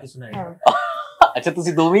फिर गा के सुनाएंगे. अच्छा,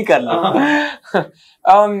 तुसी दो भी कर लो.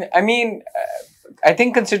 I mean, I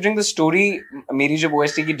think considering the story, मेरी जब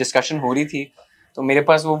OST की डिस्कशन हो रही थी तो मेरे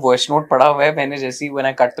पास वो वॉइस नोट पड़ा हुआ है. मैंने जैसे ही when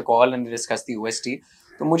I cut the call and discuss the OST,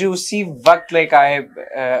 तो मुझे उसी वक्त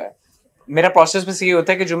मेरा प्रोसेस बस ये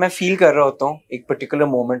होता है कि जो मैं फील कर रहा होता हूँ एक पर्टिकुलर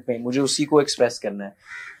मोमेंट में, मुझे उसी को एक्सप्रेस करना है.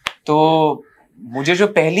 तो मुझे जो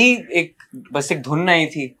पहली बस एक धुन आई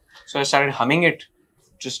थी, so I started humming it,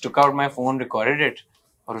 just took out my phone, recorded it,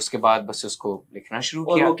 और उसके बाद बस उसको लिखना शुरू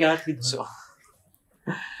किया. वो क्या थी धुन?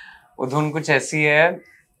 वो धुन कुछ ऐसी है.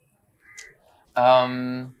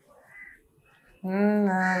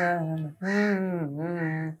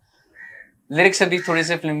 लिरिक्स अभी थोड़े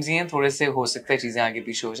से फ्लिम्सी हैं, थोड़े से हो सकता है चीजें आगे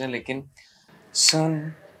पीछे हो जाएं, लेकिन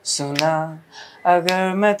सुना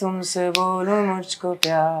अगर मैं तुमसे बोलूं मुझको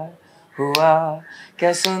प्यार हुआ,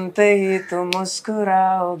 क्या सुनते ही तुम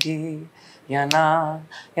मुस्कुराओगी या ना,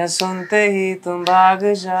 या सुनते ही तुम भाग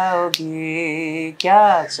जाओगी,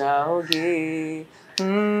 क्या चाहोगी.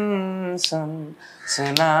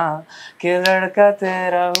 सुना कि लड़का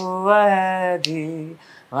तेरा हुआ है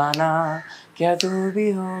दीवाना, क्या तू भी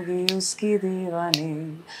होगी उसकी दीवानी,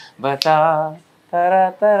 बता तरा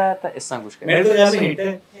तरा ता. इस तरह कुछ मेरे तो यहाँ पे हिट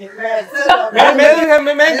है.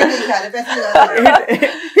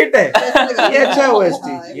 हिट है ये. अच्छा OST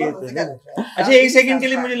ये तो ना. अच्छा, एक सेकंड के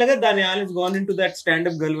लिए मुझे लगा Daniyal has gone into that stand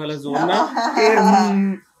up girl वाला जोन ना.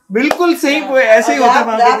 बिल्कुल सही कोई ऐसे ही होता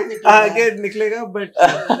है आगे निकलेगा बट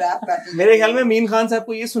मेरे ख्याल में मीन खान साहब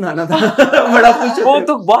को ये सुनाना था बड़ा कुछ वो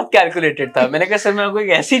तो बहुत कैलकुलेटेड था मैंने कहा सर मैं आपको एक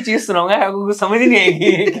ऐसी चीज सुनाऊंगा आपको कुछ समझ ही नहीं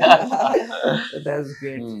आएगी क्या That's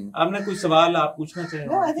great. आपने कुछ सवाल आप पूछना चाहें?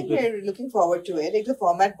 No, I think we're looking forward to it. एक तो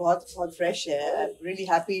format बहुत fresh है. I'm really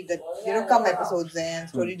happy that come episodes हैं and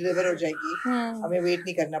story deliver हो जाएगी. हमें wait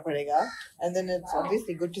नहीं करना पड़ेगा. And then it's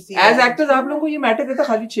obviously good to see. As actors आप लोगों को ये मैटर करता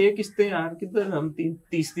खाली 6 किस्तें यार किधर हम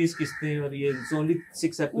 30 किस्तें और ये only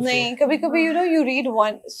 6 episodes. नहीं कभी-कभी you read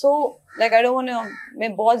one so like I don't want to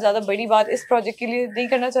मैं बहुत ज़्यादा बड़ी बात इस प्रोजेक्ट के लिए नहीं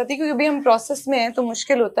करना चाहती क्योंकि अभी हम प्रोसेस में हैं तो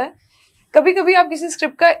मुश्किल होता है. कभी-कभी आप किसी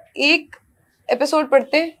स्क्रिप्ट का एक एपिसोड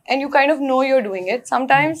पढ़ते हैं and you kind of know you're doing it.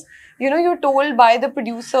 Sometimes you're told by the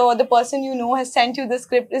producer or the person you know has sent you the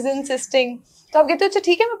script is insisting. तो आप कहते हो अच्छा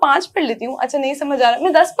ठीक है मैं 5 पढ़ लेती हूँ अच्छा नहीं समझ आ रहा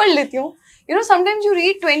मैं 10 पढ़ लेती हूँ. Sometimes you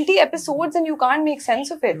read 20 episodes and you can't make sense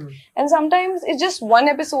of it. And sometimes it's just one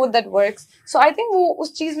episode that works. So I think वो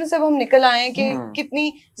उस चीज में सब हम निकल आए हैं कि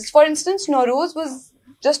कितनी for instance Nowruz was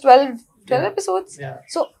just 12 episodes.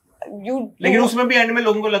 So लेकिन उसमें भी एंड में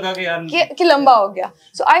लोगों को लगा कि यार कि लंबा हो गया.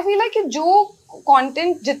 So I feel like कि जो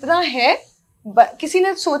कंटेंट जितना है किसी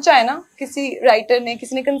ने सोचा है ना किसी राइटर ने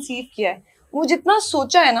किसी ने कंसीव किया है वो जितना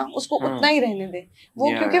सोचा है ना उसको उतना ही रहने दे वो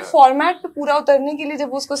क्योंकि फॉर्मेट पे पूरा उतरने के लिए जब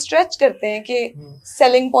वो उसको स्ट्रेच करते हैं कि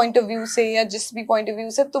सेलिंग पॉइंट ऑफ व्यू से या जिस भी पॉइंट ऑफ व्यू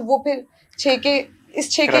से तो वो फिर 6 के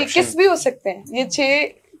 21 भी हो सकते हैं ये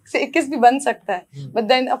 6 से 21 भी बन सकता है but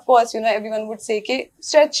then of course everyone would say कि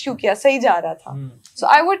स्ट्रेच क्यों किया सही जा रहा था. सो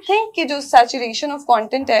आई वुड थिंक कि जो सैचुरेशन ऑफ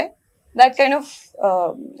कंटेंट है that kind of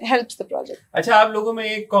helps the project. अच्छा आप लोगों में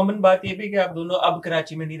एक कॉमन बात ये भी कि आप दोनों अब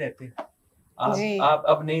कराची में नहीं रहते. आप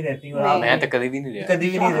अब नहीं रहती और मैं तो कभी भी नहीं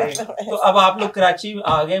रहे. तो अब आप लोग कराची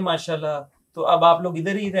आ गए माशाल्लाह तो अब आप लोग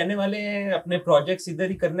इधर ही रहने वाले हैं अपने प्रोजेक्ट्स इधर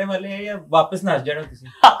ही करने वाले हैं या वापस ना जाना किसी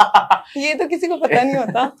ये तो किसी को पता नहीं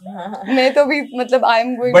होता. मैं तो भी मतलब आई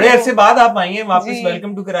एम गोइंग बड़े अरसे बाद आप आई हैं वापस.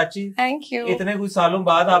 Welcome to Karachi. Thank you. इतने कुछ सालों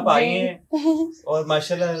बाद आप आई हैं और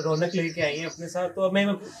माशाल्लाह रौनक लेके आई हैं अपने साथ. तो अब मैं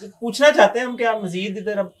पूछना चाहते हैं हम कि आप मजीद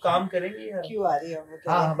इधर अब काम करेंगे या क्यों आ रही है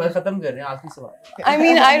हाँ बस खत्म कर रहे हैं आखिरी सवाल. I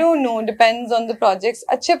mean I don't know depends on the projects.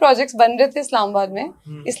 अच्छे projects बन रहे थे इस्लामाबाद में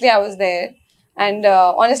इसलिए I was there. And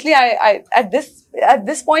honestly, I at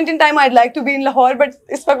this point in time, I'd like to be in Lahore, but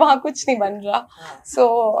इस पर वहाँ कुछ नहीं बन रहा. So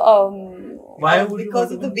why would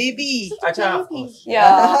because of the baby? अच्छा,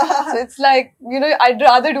 yeah. So it's like I'd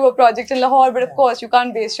rather do a project in Lahore, but of course you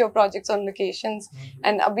can't base your projects on locations.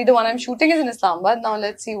 And abhi the one I'm shooting is in Islamabad. Now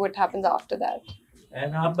let's see what happens after that.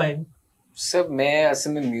 And आप भाई सब मैं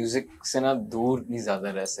असल में music से ना दूर नहीं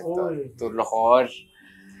ज्यादा रह सकता तो लाहौर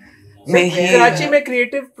कराची में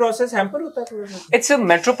क्रिएटिव प्रोसेस हैम्पर होता है. इट्स अ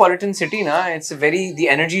मेट्रोपॉलिटन सिटी ना. It's very the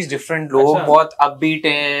energy is different. लोग बहुत अपबीट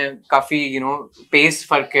हैं काफी पेस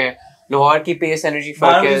फर्क है. लाहौर की पेस एनर्जी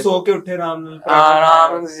फर्क है. सो के उठे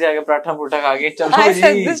आराम से जाके पराठा पुराठा खा के चलो I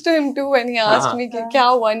said this to him too when he asked me कि क्या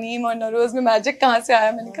हुआ नीम और नौरोज में मैजिक कहाँ से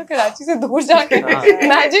आया. मैंने कहा कराची से दूर जाके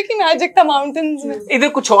मैजिक ही मैजिक था माउंटेन्स में. इधर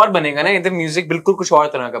कुछ और बनेगा ना. इधर म्यूजिक बिल्कुल कुछ और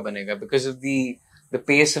तरह का बनेगा because of the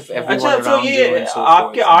pace of everyone around you. अच्छा तो ये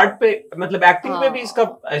आपके आर्ट पे मतलब एक्टिंग में भी इसका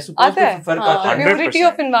आता है. फर्क आता है. Purity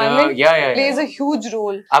of environment plays a huge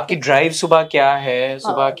role. आपकी ड्राइव सुबह क्या है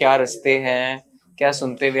सुबह क्या रास्ते हैं क्या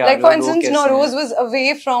सुनते हुए like for instance Nowruz was away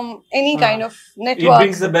from any kind of network. It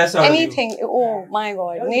brings the best out anything. Oh my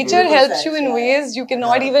god, nature helps you in ways you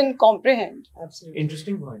cannot even comprehend. Absolutely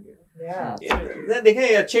interesting point. Yeah.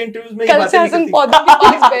 देखें अच्छे interviews में कल से हम पौधों के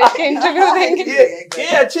पास बैठ के इंटरव्यू देंगे.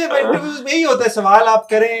 ये अच्छे इंटरव्यूज में ही होता है. सवाल आप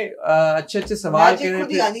करें अच्छे सवाल करें.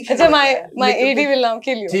 अच्छा my AD will now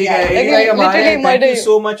kill you. ठीक है. Literally murder you. Thank you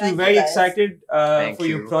so much. We're very excited for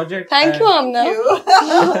your project. Thank you Amna.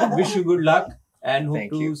 Wish you good luck and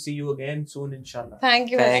hope to see you again soon inshallah.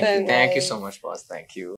 Thank you Hassan. Thank you so much boss. Thank you.